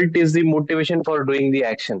result is the motivation for doing the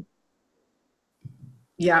action.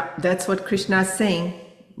 Yeah, that's what Krishna is saying.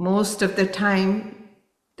 Most of the time,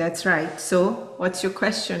 that's right. So, what's your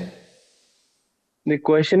question? The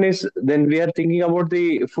question is, then we are thinking about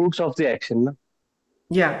the fruits of the action. Na?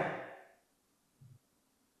 Yeah.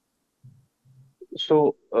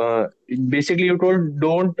 So basically, you told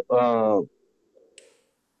don't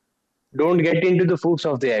get into the fruits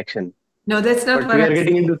of the action, No, that's not but what we I are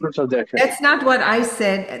getting said. into the fruits of the action. That's not what I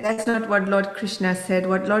said. That's not what Lord Krishna said.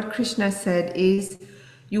 What Lord Krishna said is,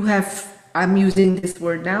 you have, I'm using this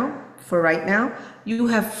word now, for right now, you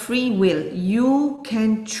have free will. You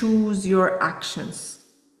can choose your actions.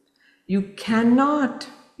 You cannot,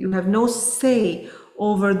 you have no say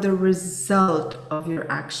over the result of your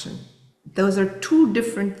action. Those are 2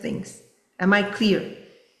 different things. Am I clear?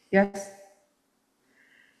 Yes?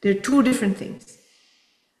 They're 2 different things.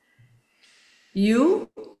 You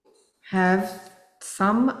have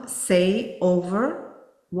some say over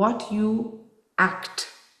what you act,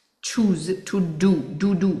 choose to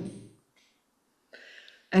do.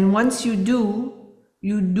 And once you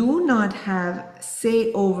do not have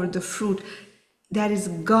say over the fruit. That is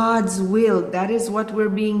God's will. That is what we're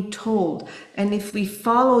being told. And if we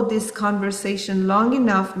follow this conversation long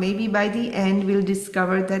enough, maybe by the end, we'll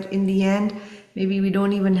discover that in the end, maybe we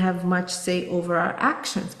don't even have much say over our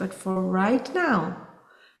actions. But for right now,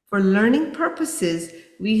 for learning purposes,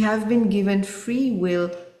 we have been given free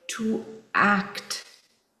will to act.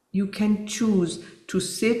 You can choose to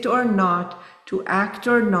sit or not, to act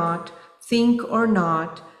or not, think or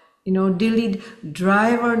not,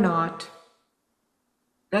 drive or not.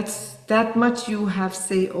 That's that much you have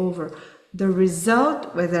say over. The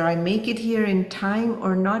result, whether I make it here in time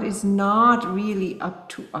or not, is not really up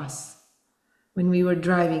to us. When we were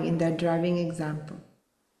driving, in that driving example.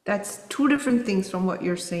 That's 2 different things from what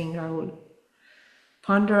you're saying, Rahul.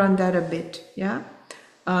 Ponder on that a bit, yeah?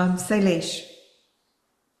 Sailesh.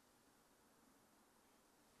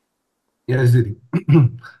 Yes, Didi.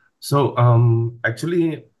 So,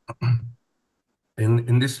 actually,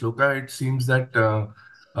 in this sloka, it seems that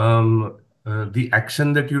the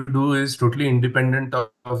action that you do is totally independent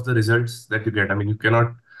of the results that you get. I mean, you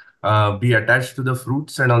cannot be attached to the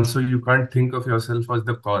fruits, and also you can't think of yourself as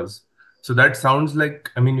the cause. So that sounds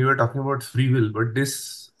like, I mean, you were talking about free will, but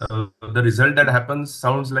this the result that happens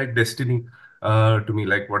sounds like destiny to me.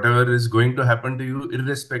 Like whatever is going to happen to you,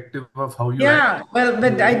 irrespective of how you Yeah, act, well,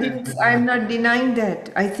 but it is going to I'm happen. not denying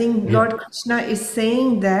that. I think Yeah, Lord Krishna is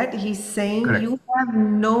saying that. He's saying correct. you have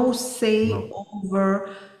no say No.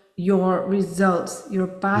 over your results, your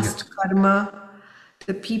past Yes. karma,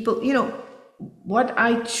 the people, what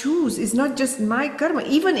I choose is not just my karma.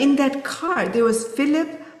 Even in that car, there was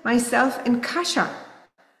Philip, myself, and Kasha.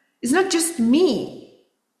 It's not just me,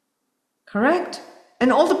 correct?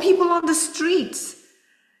 And all the people on the streets.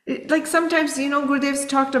 Like sometimes, Gurudev's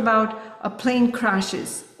talked about a plane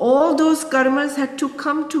crashes. All those karmas had to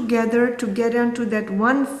come together to get onto that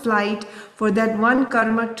one flight for that one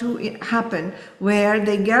karma to happen, where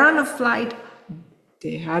they get on a flight.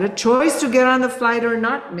 They had a choice to get on the flight or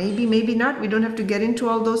not. Maybe, maybe not. We don't have to get into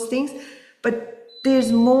all those things. But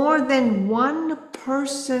there's more than one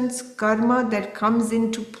person's karma that comes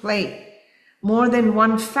into play, more than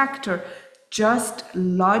one factor. Just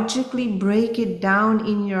logically break it down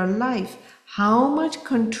in your life. How much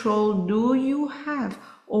control do you have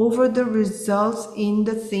over the results in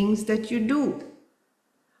the things that you do?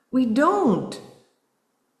 We don't.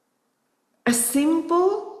 A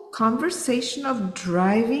simple conversation of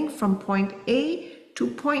driving from point A to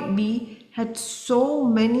point B had so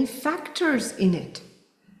many factors in it.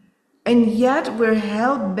 And yet we're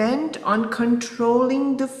hell bent on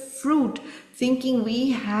controlling the fruit, thinking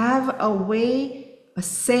we have a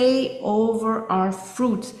say over our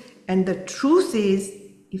fruits. And the truth is,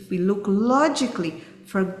 if we look logically,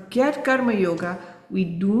 forget karma yoga, we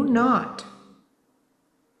do not.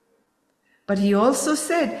 But he also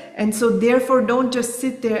said, and so therefore don't just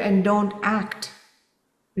sit there and don't act.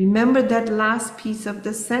 Remember that last piece of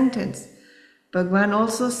the sentence. Bhagwan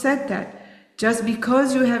also said that. Just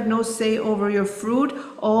because you have no say over your fruit,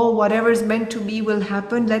 oh, whatever is meant to be will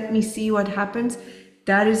happen, let me see what happens,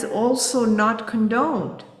 that is also not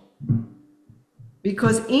condoned.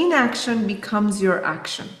 Because inaction becomes your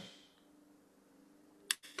action.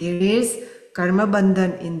 There is karma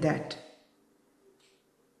bandhan in that.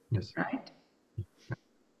 Yes. Right?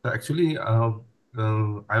 Actually,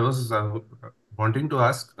 I was wanting to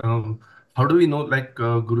ask, how do we know, like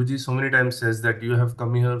Guruji so many times says that you have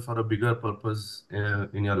come here for a bigger purpose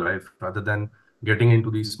in your life, rather than getting into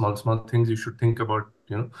these small, small things you should think about,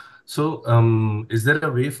 you know. So, is there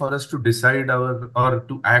a way for us to decide or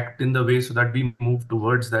to act in the way so that we move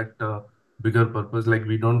towards that bigger purpose? Like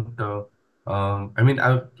we don't, I mean,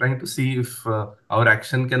 I'm trying to see if our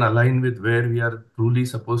action can align with where we are truly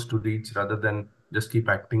supposed to reach, rather than just keep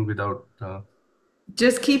acting without.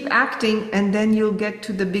 Just keep acting, and then you'll get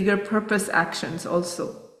to the bigger purpose actions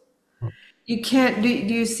also. You can't, do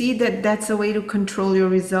you see that that's a way to control your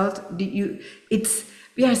result? We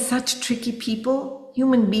are such tricky people.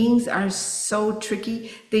 Human beings are so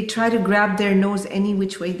tricky. They try to grab their nose any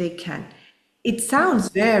which way they can. It sounds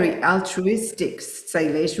very altruistic,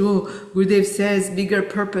 Sailesh. Oh, Gurudev says bigger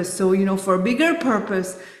purpose. So, for bigger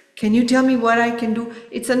purpose, can you tell me what I can do?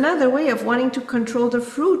 It's another way of wanting to control the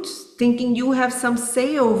fruits, thinking you have some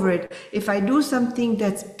say over it. If I do something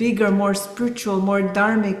that's bigger, more spiritual, more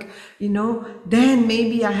dharmic, then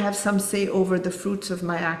maybe I have some say over the fruits of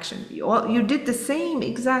my action. You did the same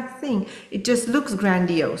exact thing. It just looks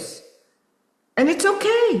grandiose. And it's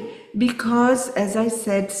okay, because, as I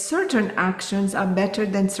said, certain actions are better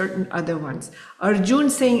than certain other ones. Arjun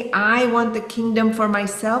saying, I want the kingdom for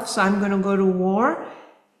myself, so I'm going to go to war,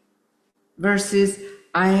 versus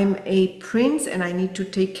I am a prince and I need to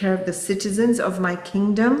take care of the citizens of my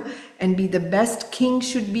kingdom and be the best king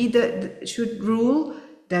should rule.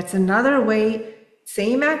 That's another way,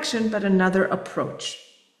 same action, but another approach.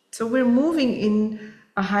 So we're moving in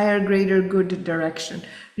a higher, greater good direction.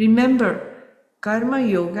 Remember, Karma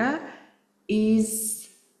Yoga is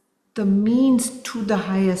the means to the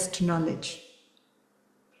highest knowledge.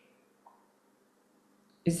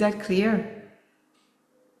 Is that clear?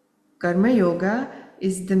 Karma Yoga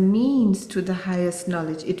is the means to the highest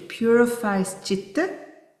knowledge. It purifies chitta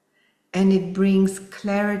and it brings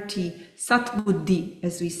clarity, sat buddhi,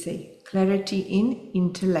 as we say, clarity in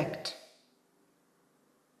intellect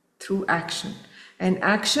through action. An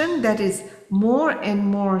action that is more and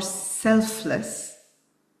more selfless,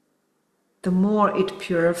 the more it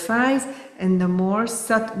purifies and the more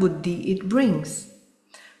sat buddhi it brings.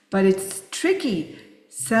 But it's tricky.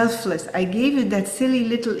 Selfless. I gave you that silly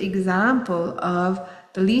little example of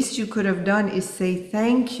the least you could have done is say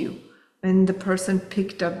thank you when the person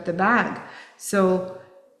picked up the bag. So,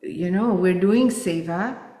 we're doing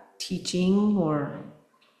seva, teaching, or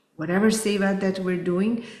whatever seva that we're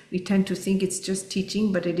doing. We tend to think it's just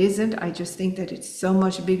teaching, but it isn't. I just think that it's so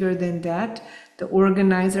much bigger than that. The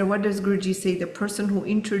organizer, what does Guruji say? The person who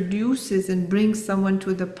introduces and brings someone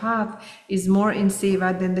to the path is more in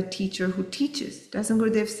seva than the teacher who teaches. Doesn't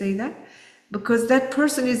Gurudev say that? Because that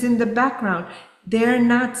person is in the background. They're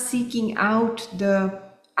not seeking out the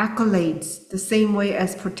accolades the same way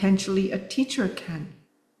as potentially a teacher can.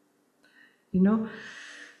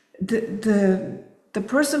 The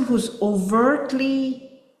person who's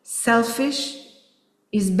overtly selfish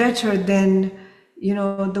is better than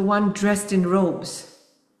the one dressed in robes,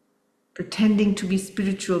 pretending to be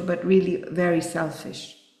spiritual, but really very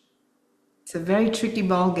selfish. It's a very tricky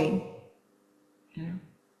ball game.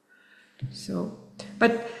 So,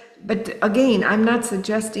 but again, I'm not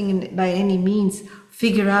suggesting by any means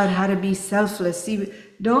figure out how to be selfless.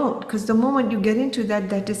 Don't, because the moment you get into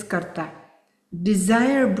that is karta.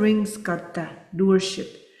 Desire brings karta,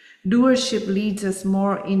 doership. Doership leads us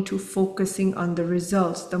more into focusing on the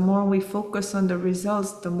results. The more we focus on the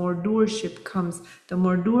results, the more doership comes. The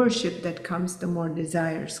more doership that comes, the more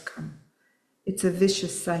desires come. It's a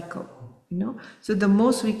vicious cycle, So the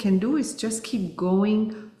most we can do is just keep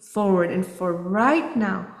going forward. And for right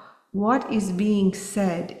now, what is being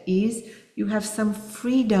said is you have some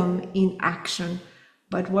freedom in action,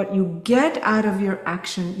 but what you get out of your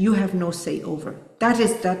action, you have no say over. That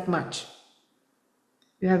is that much.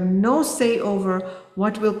 You have no say over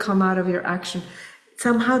what will come out of your action.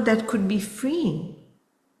 Somehow that could be freeing.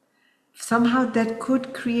 Somehow that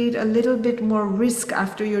could create a little bit more risk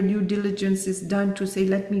after your due diligence is done to say,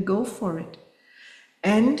 let me go for it.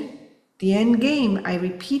 And the end game, I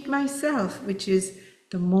repeat myself, which is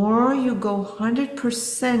the more you go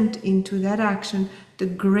 100% into that action, the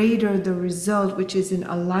greater the result, which is in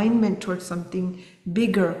alignment towards something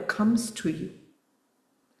bigger, comes to you.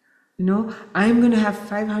 I'm going to have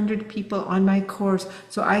 500 people on my course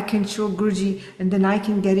so I can show Guruji, and then I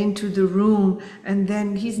can get into the room, and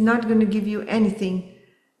then he's not going to give you anything.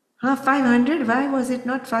 500? Why was it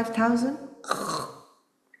not 5,000?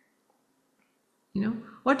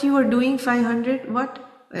 What you are doing, 500? What?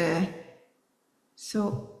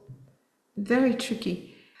 So very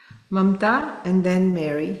tricky. Mamta and then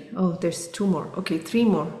Mary. Oh, there's two more. Okay, three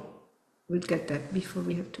more. We'll get that before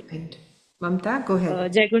we have to end. Mamta, go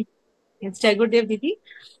ahead. Jai Guru, yes, Jai Gurudev Didi.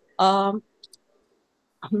 Um,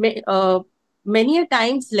 many a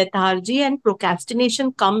times lethargy and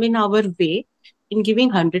procrastination come in our way in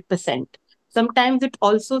giving 100%. Sometimes it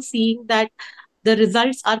also seeing that the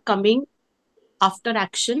results are coming after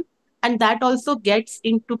action, and that also gets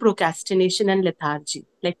into procrastination and lethargy,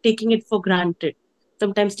 like taking it for granted,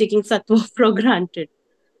 sometimes taking sattva for granted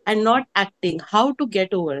and not acting. How to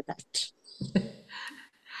get over that?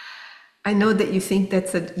 I know that you think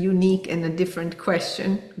that's a unique and a different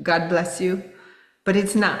question. God bless you. But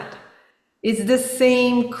it's not. It's the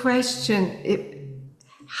same question.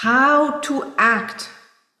 How to act.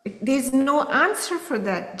 There's no answer for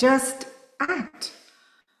that. Just act.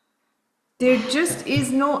 There just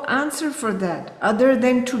is no answer for that other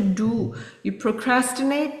than to do. You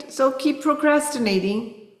procrastinate, so keep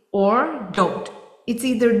procrastinating or don't. It's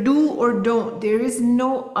either do or don't. There is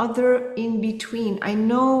no other in between. I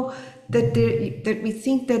know that we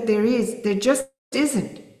think that there is. There just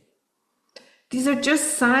isn't. These are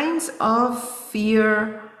just signs of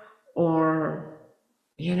fear or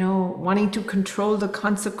wanting to control the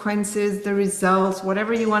consequences, the results,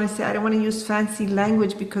 whatever you want to say. I don't want to use fancy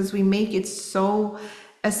language because we make it so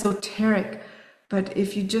esoteric. But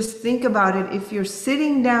if you just think about it, if you're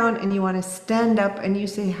sitting down and you want to stand up and you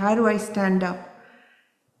say, how do I stand up?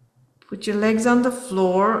 Put your legs on the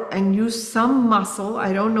floor and use some muscle.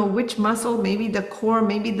 I don't know which muscle, maybe the core,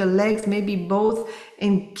 maybe the legs, maybe both,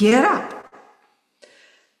 and get up.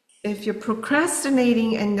 If you're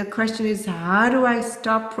procrastinating and the question is, how do I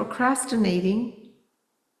stop procrastinating?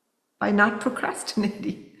 By not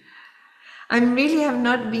procrastinating. I'm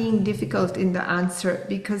not being difficult in the answer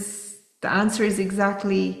because the answer is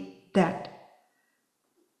exactly that.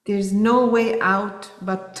 There's no way out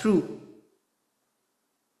but through.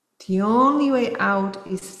 The only way out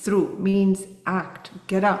is through, means act,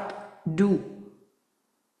 get up, do.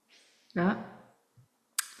 Yeah?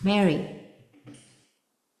 Mary.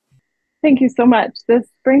 Thank you so much. This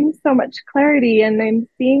brings so much clarity, and I'm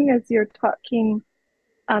seeing as you're talking,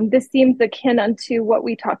 this seems akin unto what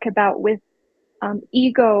we talk about with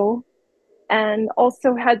ego, and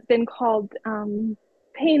also has been called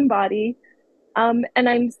pain body. And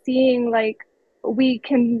I'm seeing like we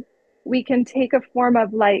can take a form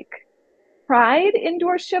of like pride in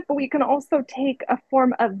doership, but we can also take a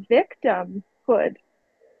form of victimhood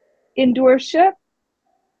in doership.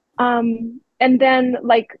 And then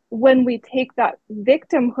like when we take that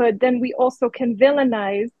victimhood, then we also can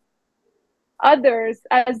villainize others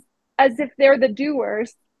as if they're the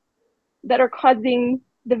doers that are causing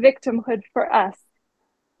the victimhood for us.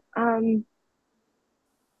 And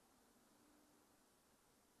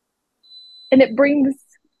it brings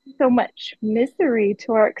so much misery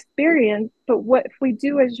to our experience. But what if we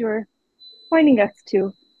do as you're pointing us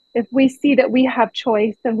to? If we see that we have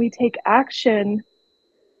choice and we take action,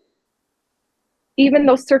 even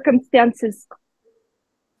though circumstances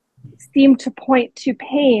seem to point to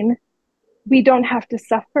pain, we don't have to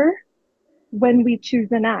suffer when we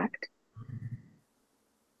choose an act.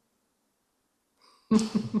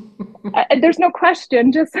 There's no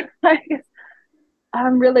question, just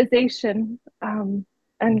realization. I'm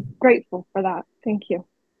grateful for that. Thank you.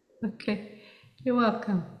 Okay, you're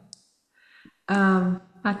welcome.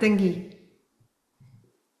 Matangi.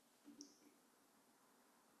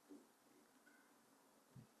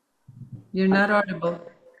 You're not audible.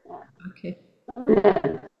 Okay.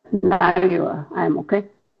 Now you are. I'm okay.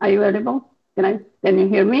 Are you audible? Can you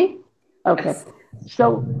hear me? Okay. Yes.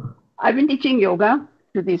 So I've been teaching yoga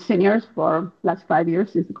to these seniors for last 5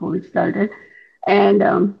 years since COVID started. And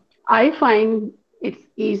I find it's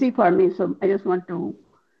easy for me. So I just want to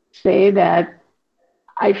say that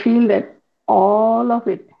I feel that all of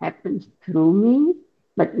it happens through me,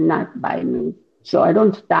 but not by me. So I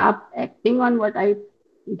don't stop acting on what I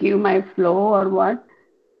give my flow or what,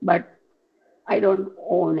 but I don't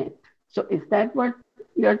own it. So is that what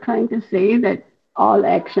you're trying to say, that all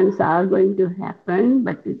actions are going to happen,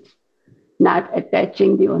 but it's not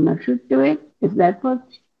attaching the ownership to it? Is that what?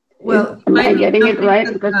 Well, am I getting it right?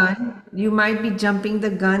 You might be jumping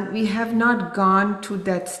the gun. We have not gone to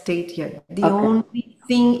that state yet. The only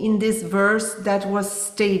thing in this verse that was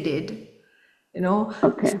stated,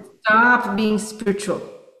 stop being spiritual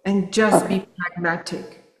and just be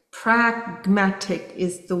pragmatic. Pragmatic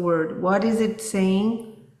is the word. What is it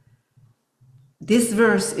saying? This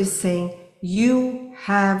verse is saying you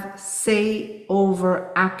have say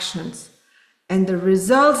over actions. And the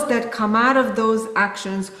results that come out of those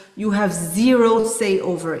actions, you have zero say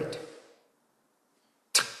over it.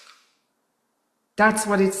 That's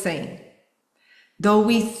what it's saying. Though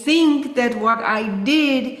we think that what I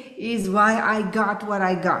did is why I got what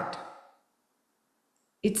I got.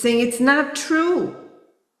 It's saying it's not true.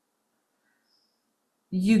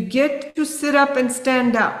 You get to sit up and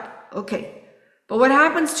stand up. Okay. But what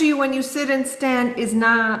happens to you when you sit and stand is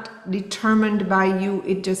not determined by you.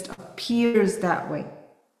 It just appears that way.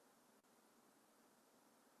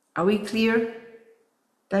 Are we clear?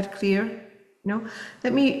 That clear? No?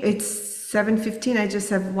 It's 7:15. I just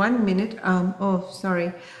have 1 minute. Oh,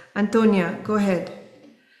 sorry. Antonia, go ahead.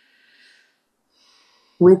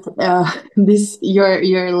 With this,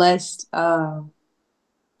 your last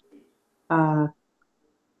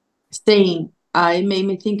saying, it made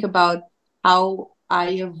me think about how I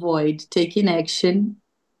avoid taking action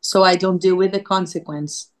so I don't deal with the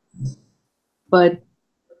consequence. But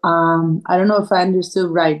I don't know if I understood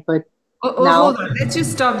right, but now... Hold on. Let's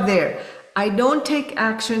just stop there. I don't take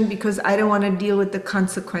action because I don't want to deal with the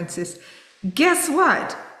consequences. Guess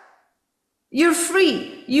what? You're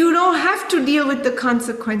free. You don't have to deal with the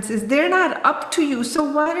consequences. They're not up to you. So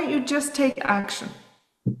why don't you just take action?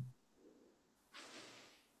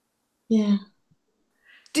 Yeah.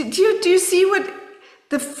 Do you see what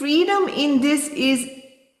the freedom in this is?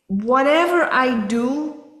 Whatever I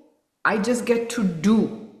do, I just get to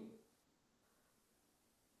do.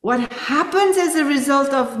 What happens as a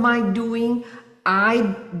result of my doing,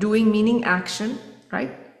 meaning action,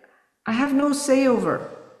 right? I have no say over.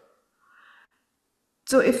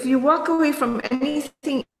 So if you walk away from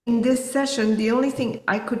anything in this session, the only thing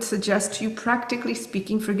I could suggest to you, practically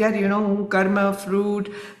speaking, forget, karma, fruit,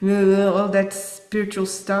 all that spiritual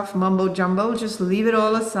stuff, mumbo jumbo, just leave it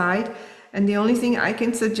all aside. And the only thing I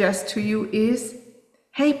can suggest to you is,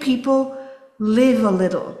 hey people, live a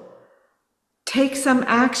little. Take some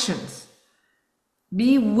actions.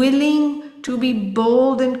 Be willing to be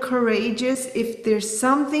bold and courageous. If there's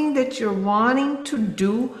something that you're wanting to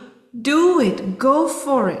do, do it. Go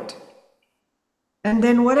for it. And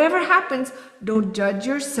then whatever happens, don't judge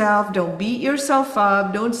yourself. Don't beat yourself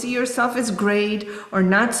up. Don't see yourself as great or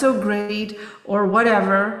not so great or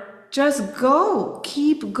whatever. Just go.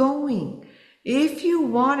 Keep going. If you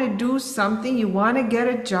want to do something, you want to get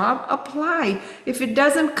a job, apply. If it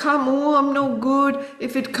doesn't come, oh, I'm no good.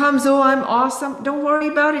 If it comes, oh, I'm awesome. Don't worry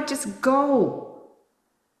about it. Just go.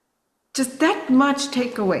 Just that much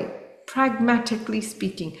takeaway, pragmatically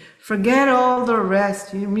speaking. Forget all the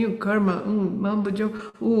rest. Karma, mumbo jumbo.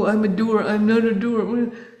 Oh, I'm a doer. I'm not a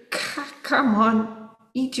doer. Come on.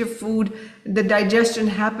 Eat your food. The digestion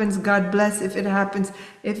happens. God bless if it happens.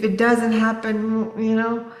 If it doesn't happen,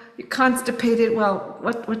 you're constipated. Well,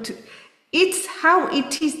 it's how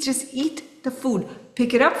it is. Just eat the food.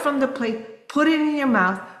 Pick it up from the plate. Put it in your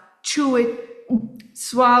mouth. Chew it.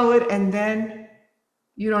 Swallow it. And then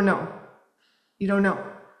you don't know. You don't know.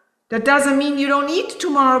 That doesn't mean you don't eat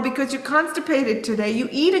tomorrow because you're constipated today. You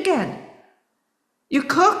eat again. You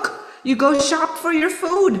cook. You go shop for your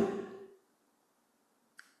food.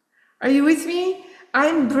 Are you with me?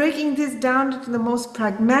 I'm breaking this down to the most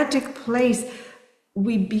pragmatic place.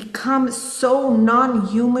 We become so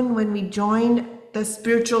non-human when we join the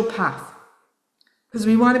spiritual path because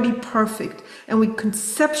we want to be perfect and we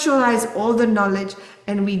conceptualize all the knowledge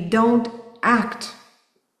and we don't act.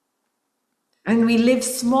 And we live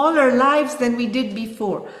smaller lives than we did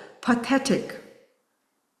before. Pathetic.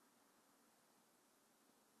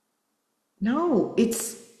 No,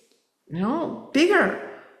 it's bigger,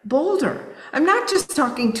 bolder. I'm not just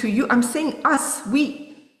talking to you. I'm saying us, we.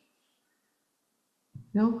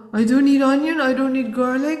 No, I don't need onion, I don't need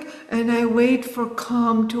garlic, and I wait for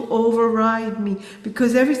calm to override me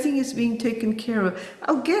because everything is being taken care of.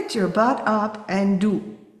 I'll get your butt up and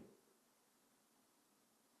do.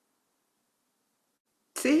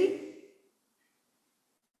 See?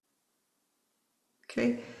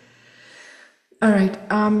 Okay. All right.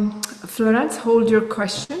 Florence, hold your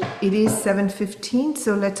question. It is 7:15,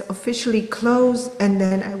 so let's officially close, and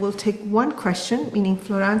then I will take one question, meaning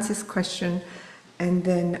Florence's question, and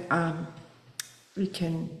then we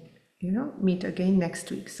can, meet again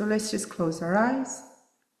next week. So let's just close our eyes.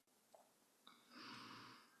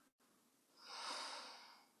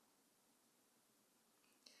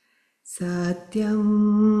 Satyam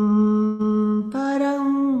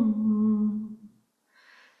param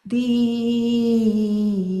Dhimahi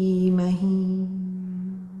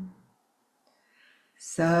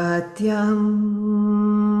Satyam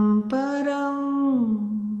Param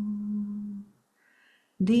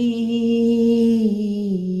Dhimahi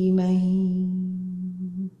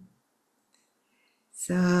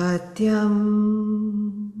Satyam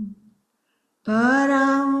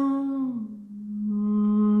Param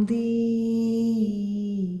Dhimahi.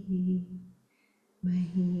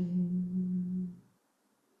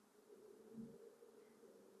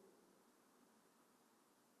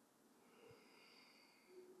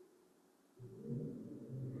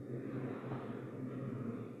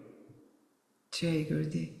 Jai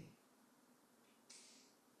Gurudev.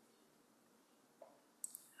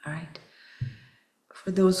 All right. For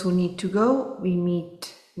those who need to go, we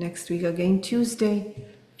meet next week again, Tuesday.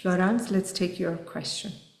 Florence, let's take your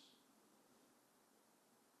question.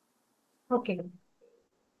 Okay.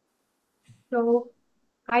 So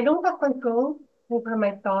I don't have control over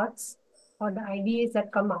my thoughts or the ideas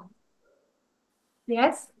that come up.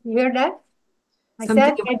 Yes, you hear that? I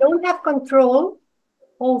said I don't have control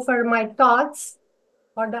over my thoughts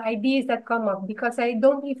or the ideas that come up because I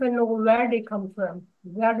don't even know where they come from,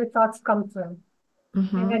 where the thoughts come from.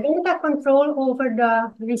 And I don't have control over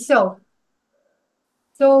the result.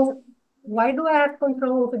 So why do I have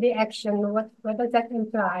control over the action? What does that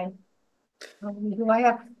imply? Do I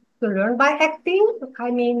have to learn by acting? I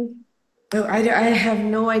mean... Oh, I have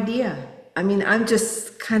no idea. I mean, I'm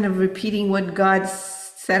just kind of repeating what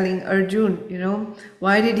God's telling Arjun, you know.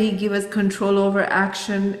 Why did he give us control over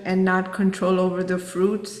action and not control over the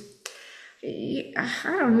fruits? I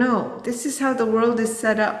don't know. This is how the world is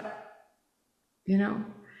set up, you know.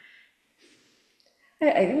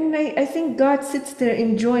 I think God sits there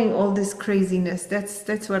enjoying all this craziness.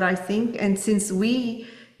 That's what I think. And since we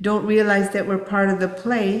don't realize that we're part of the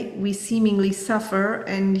play, we seemingly suffer,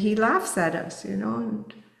 and he laughs at us, you know.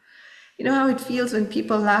 And you know how it feels when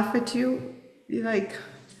people laugh at you? You're like,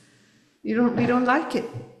 we don't like it.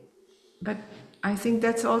 But I think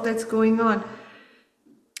that's all that's going on.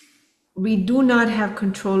 We do not have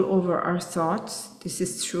control over our thoughts. This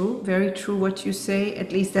is true, very true what you say.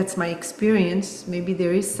 At least that's my experience. Maybe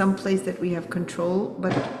there is some place that we have control,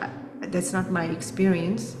 but that's not my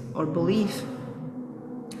experience or belief.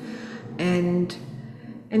 And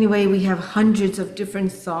anyway, we have hundreds of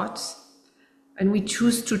different thoughts, and we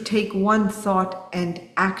choose to take one thought and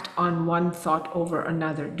act on one thought over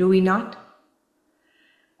another. Do we not?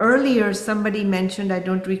 Earlier, somebody mentioned, I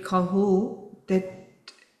don't recall who, that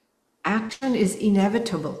action is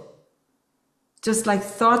inevitable. Just like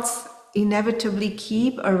thoughts inevitably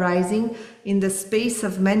keep arising in the space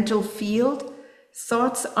of mental field,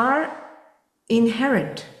 thoughts are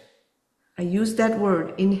inherent. I use that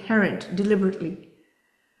word, inherent, deliberately.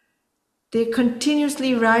 They're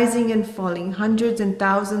continuously rising and falling, hundreds and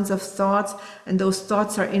thousands of thoughts, and those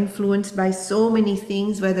thoughts are influenced by so many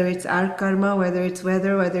things, whether it's our karma, whether it's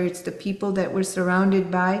weather, whether it's the people that we're surrounded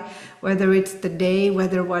by, whether it's the day,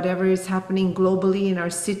 whether whatever is happening globally in our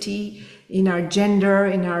city, in our gender,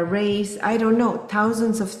 in our race, I don't know.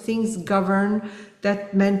 Thousands of things govern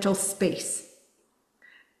that mental space.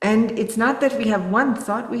 And it's not that we have one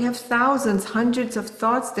thought, we have thousands, hundreds of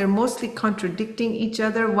thoughts. They're mostly contradicting each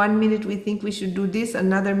other. One minute we think we should do this,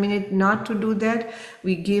 another minute not to do that.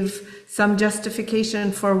 We give some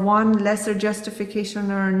justification for one, lesser justification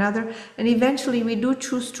or another. And eventually we do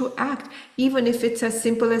choose to act, even if it's as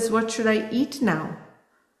simple as what should I eat now?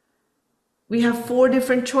 We have 4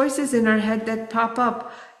 different choices in our head that pop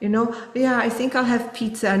up. You know, yeah, I think I'll have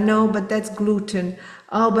pizza. No, but that's gluten.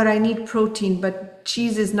 Oh, but I need protein, but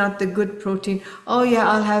cheese is not the good protein. Oh yeah,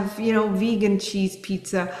 I'll have, you know, vegan cheese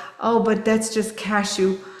pizza. Oh, but that's just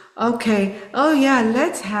cashew. Okay. Oh yeah,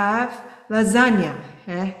 let's have lasagna.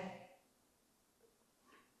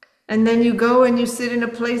 And then you go and you sit in a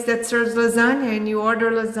place that serves lasagna and you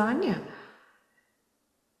order lasagna.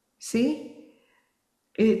 See?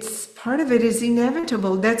 It's part of it is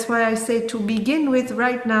inevitable. That's why I say to begin with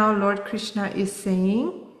right now, Lord Krishna is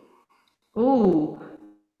saying, oh,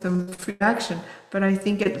 some free action. But I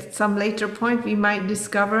think at some later point we might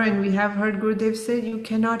discover, and we have heard Gurudev say, you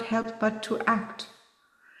cannot help but to act.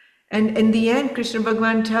 And in the end, Krishna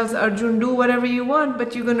Bhagavan tells Arjun, do whatever you want,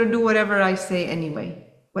 but you're going to do whatever I say anyway,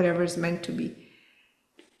 whatever is meant to be.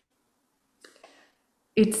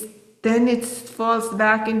 Then it falls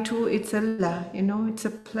back into it's a la, you know, it's a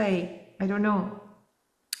play. I don't know.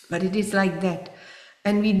 But it is like that.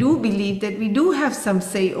 And we do believe that we do have some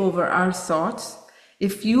say over our thoughts.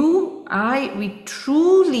 If we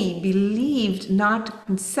truly believed, not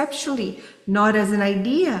conceptually, not as an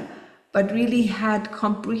idea, but really had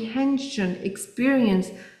comprehension, experience,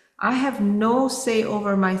 I have no say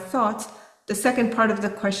over my thoughts, the second part of the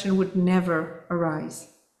question would never arise.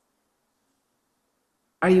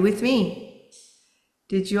 Are you with me?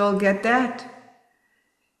 Did you all get that?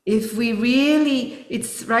 If we really,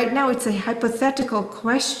 right now it's a hypothetical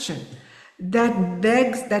question.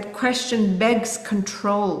 that question begs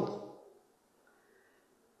control.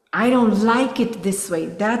 I don't like it this way.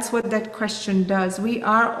 That's what that question does. We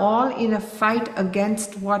are all in a fight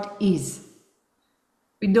against what is.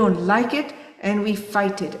 We don't like it and we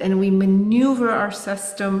fight it and we maneuver our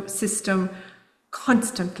system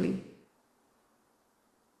constantly.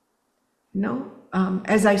 You know,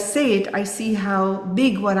 as I say it, I see how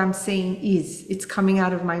big what I'm saying is. It's coming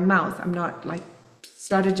out of my mouth. I'm not like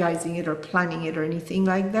strategizing it or planning it or anything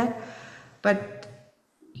like that. But,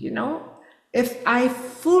 you know, if I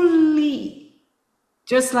fully,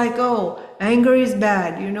 just like, oh, anger is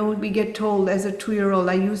bad, you know, we get told as a 2-year-old,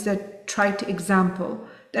 I use that trite example.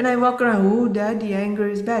 Then I walk around, oh, daddy, anger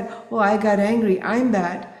is bad. Oh, I got angry, I'm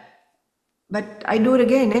bad. But I do it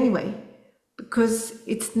again anyway, because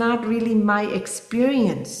it's not really my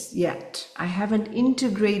experience yet. I haven't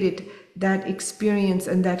integrated that experience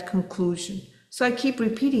and that conclusion. So I keep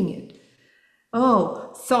repeating it.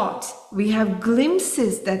 Oh, thoughts. We have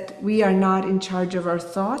glimpses that we are not in charge of our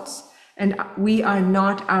thoughts and we are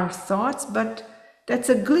not our thoughts, but that's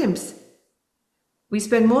a glimpse. We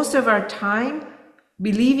spend most of our time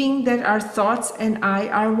believing that our thoughts and I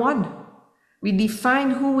are one. We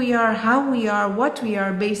define who we are, how we are, what we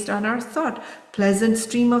are based on our thought. Pleasant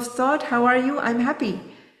stream of thought, how are you? I'm happy.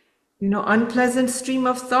 You know, unpleasant stream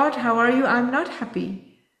of thought, how are you? I'm not happy.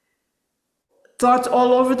 Thoughts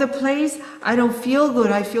all over the place, I don't feel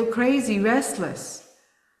good, I feel crazy, restless.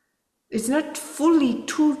 It's not fully,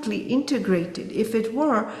 totally integrated. If it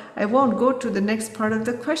were, I won't go to the next part of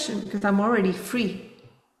the question because I'm already free.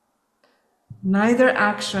 Neither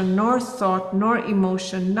action, nor thought, nor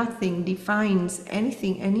emotion, nothing defines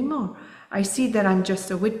anything anymore. I see that I'm just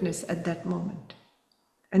a witness at that moment.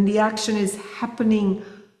 And the action is happening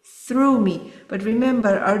through me. But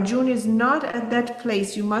remember, Arjun is not at that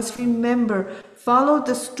place. You must remember, follow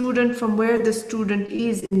the student from where the student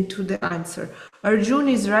is into the answer. Arjun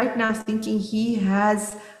is right now thinking he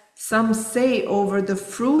has some say over the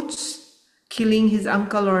fruits, killing his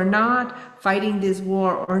uncle or not, fighting this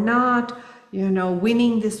war or not, you know,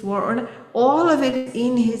 winning this war or not. All of it is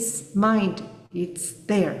in his mind. It's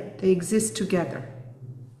there. They exist together.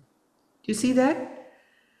 Do you see that?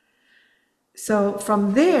 So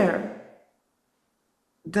from there,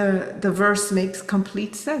 the verse makes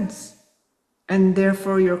complete sense. And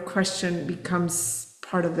therefore your question becomes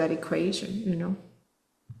part of that equation, you know.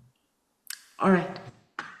 All right.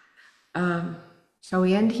 Shall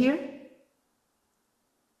we end here?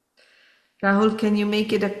 Rahul, can you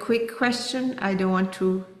make it a quick question? I don't want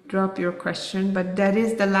to drop your question, but that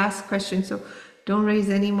is the last question. So don't raise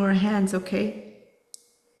any more hands, okay?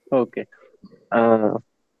 Okay. Uh,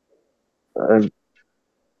 uh,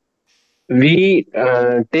 we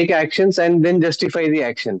take actions and then justify the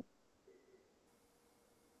action.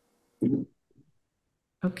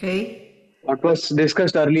 Okay. What was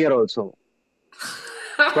discussed earlier also.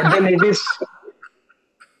 But then it is.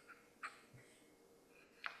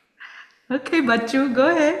 Okay, Bachu, go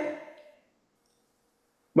ahead.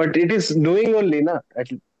 But it is doing only, na?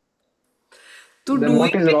 तू Then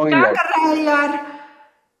what doing is में wrong in क्या that? कर रहा है यार?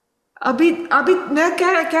 अभी मैं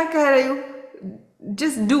क्या कह रही हूँ?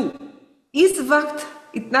 Just do. इस वक्त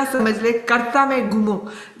इतना समझ ले, कर्ता में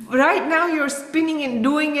घूमो. Right now you're spinning and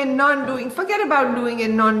doing and non-doing. Forget about doing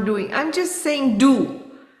and non-doing. I'm just saying do.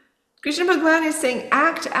 Krishna Bhagavan is saying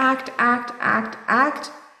act, act, act, act,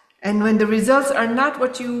 act. And when the results are not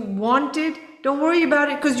what you wanted, don't worry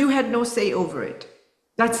about it because you had no say over it.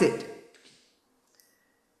 That's it.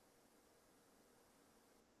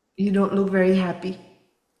 You don't look very happy,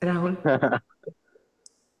 Rahul.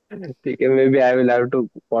 Okay, maybe I will have to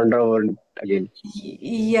ponder over it again.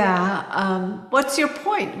 Yeah. What's your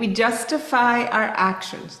point? We justify our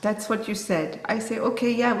actions. That's what you said. I say,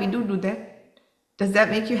 okay, yeah, we do that. Does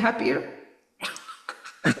that make you happier?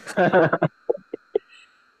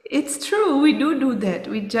 It's true. We do that.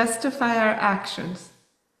 We justify our actions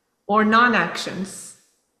or non-actions.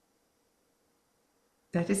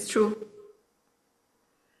 That is true.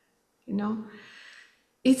 You know,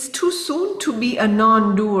 it's too soon to be a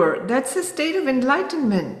non-doer. That's a state of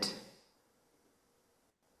enlightenment.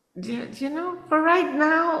 You know, for right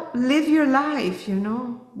now, live your life, you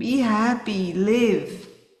know, be happy, live.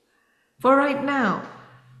 For right now.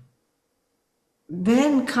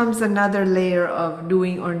 Then comes another layer of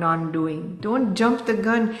doing or non-doing. Don't jump the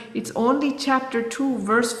gun. It's only chapter 2,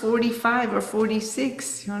 verse 45 or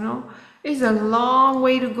 46, you know. It's a long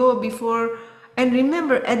way to go before. And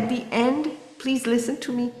remember, at the end, please listen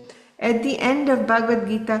to me. At the end of Bhagavad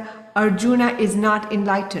Gita, Arjuna is not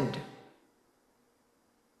enlightened.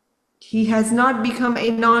 He has not become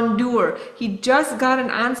a non-doer. He just got an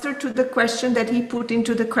answer to the question that he put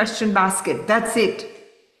into the question basket. That's it.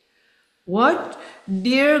 What?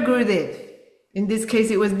 Dear Gurudev, in this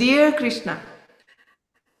case it was, Dear Krishna,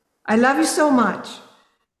 I love you so much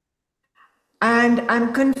and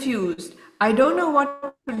I'm confused. I don't know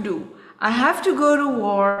what to do. I have to go to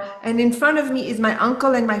war, and in front of me is my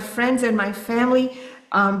uncle and my friends and my family,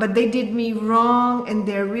 but they did me wrong and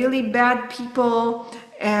they're really bad people.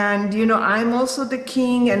 And you know, I'm also the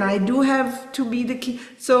king and I do have to be the king.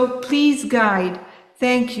 So please guide.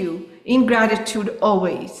 Thank you. In gratitude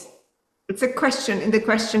always. It's a question in the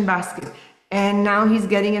question basket. And now he's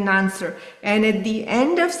getting an answer. And at the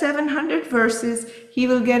end of 700 verses, he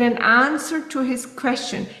will get an answer to his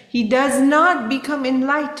question. He does not become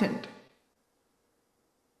enlightened.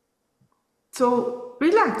 So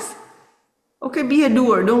relax. Okay, be a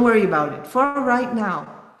doer. Don't worry about it for right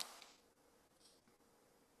now.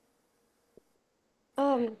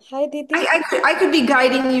 Hi, Didi. I could be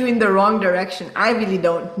guiding you in the wrong direction. I really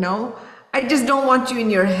don't know. I just don't want you in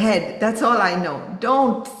your head. That's all I know.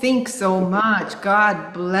 Don't think so much.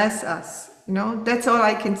 God bless us. You know, that's all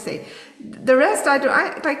I can say. The rest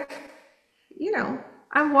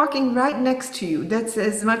I'm walking right next to you. That's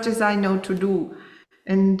as much as I know to do.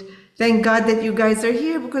 And thank God that you guys are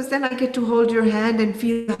here, because then I get to hold your hand and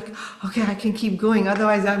feel like, okay, I can keep going.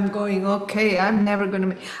 Otherwise I'm going, okay, I'm never going to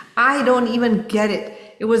make, I don't even get it.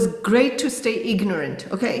 It was great to stay ignorant.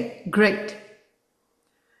 Okay, great.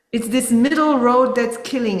 It's this middle road that's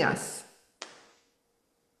killing us.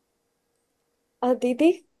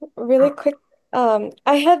 Didi, really quick.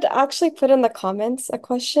 I had actually put in the comments a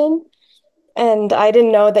question, and I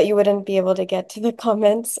didn't know that you wouldn't be able to get to the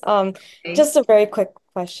comments. Just a very quick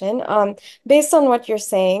question. Based on what you're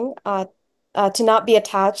saying, to not be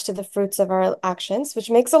attached to the fruits of our actions,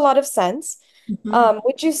 which makes a lot of sense.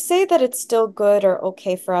 Would you say that it's still good or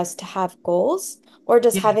okay for us to have goals, or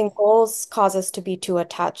does having goals cause us to be too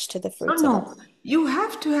attached to the fruits of No. You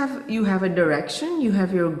have a direction, you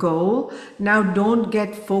have your goal. Now don't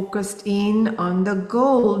get focused in on the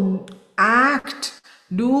goal. Act,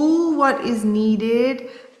 do what is needed.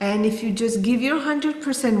 And if you just give your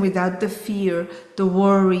 100% without the fear, the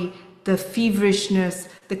worry, the feverishness,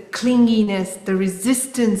 the clinginess, the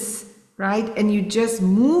resistance, right? And you just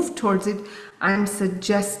move towards it, I'm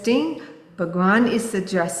suggesting, Bhagwan is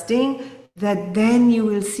suggesting, that then you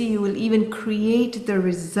will see, you will even create the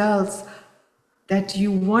results that you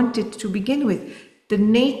wanted to begin with. The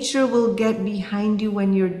nature will get behind you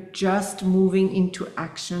when you're just moving into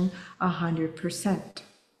action 100%.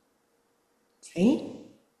 See?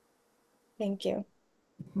 Thank you.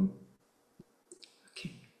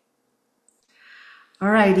 Okay. All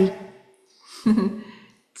righty.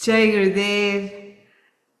 Jai Gurudev.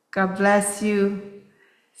 God bless you.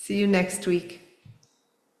 See you next week.